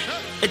God.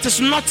 It is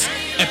not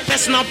a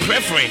personal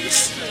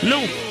preference.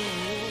 No.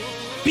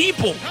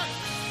 People,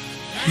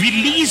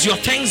 release your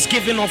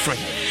thanksgiving offering.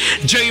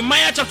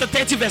 Jeremiah chapter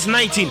 30 verse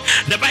 19,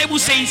 the Bible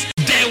says,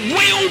 there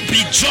will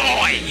be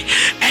joy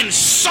and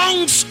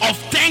songs of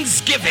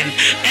thanksgiving,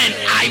 and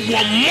I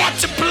will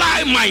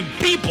multiply my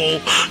people,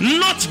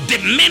 not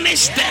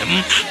diminish them.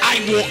 I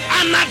will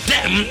honor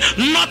them,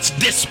 not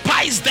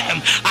despise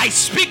them. I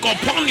speak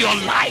upon your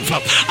life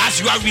as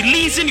you are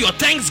releasing your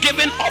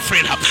thanksgiving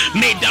offering.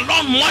 May the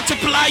Lord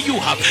multiply you.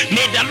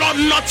 May the Lord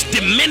not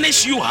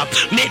diminish you.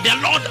 May the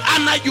Lord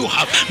honor you.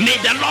 May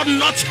the Lord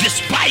not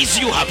despise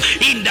you.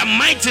 In the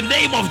mighty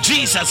name of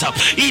Jesus.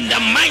 In the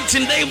mighty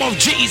name of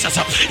Jesus.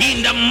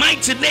 In the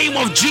mighty name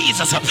of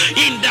Jesus.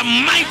 In the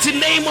mighty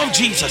name of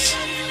Jesus.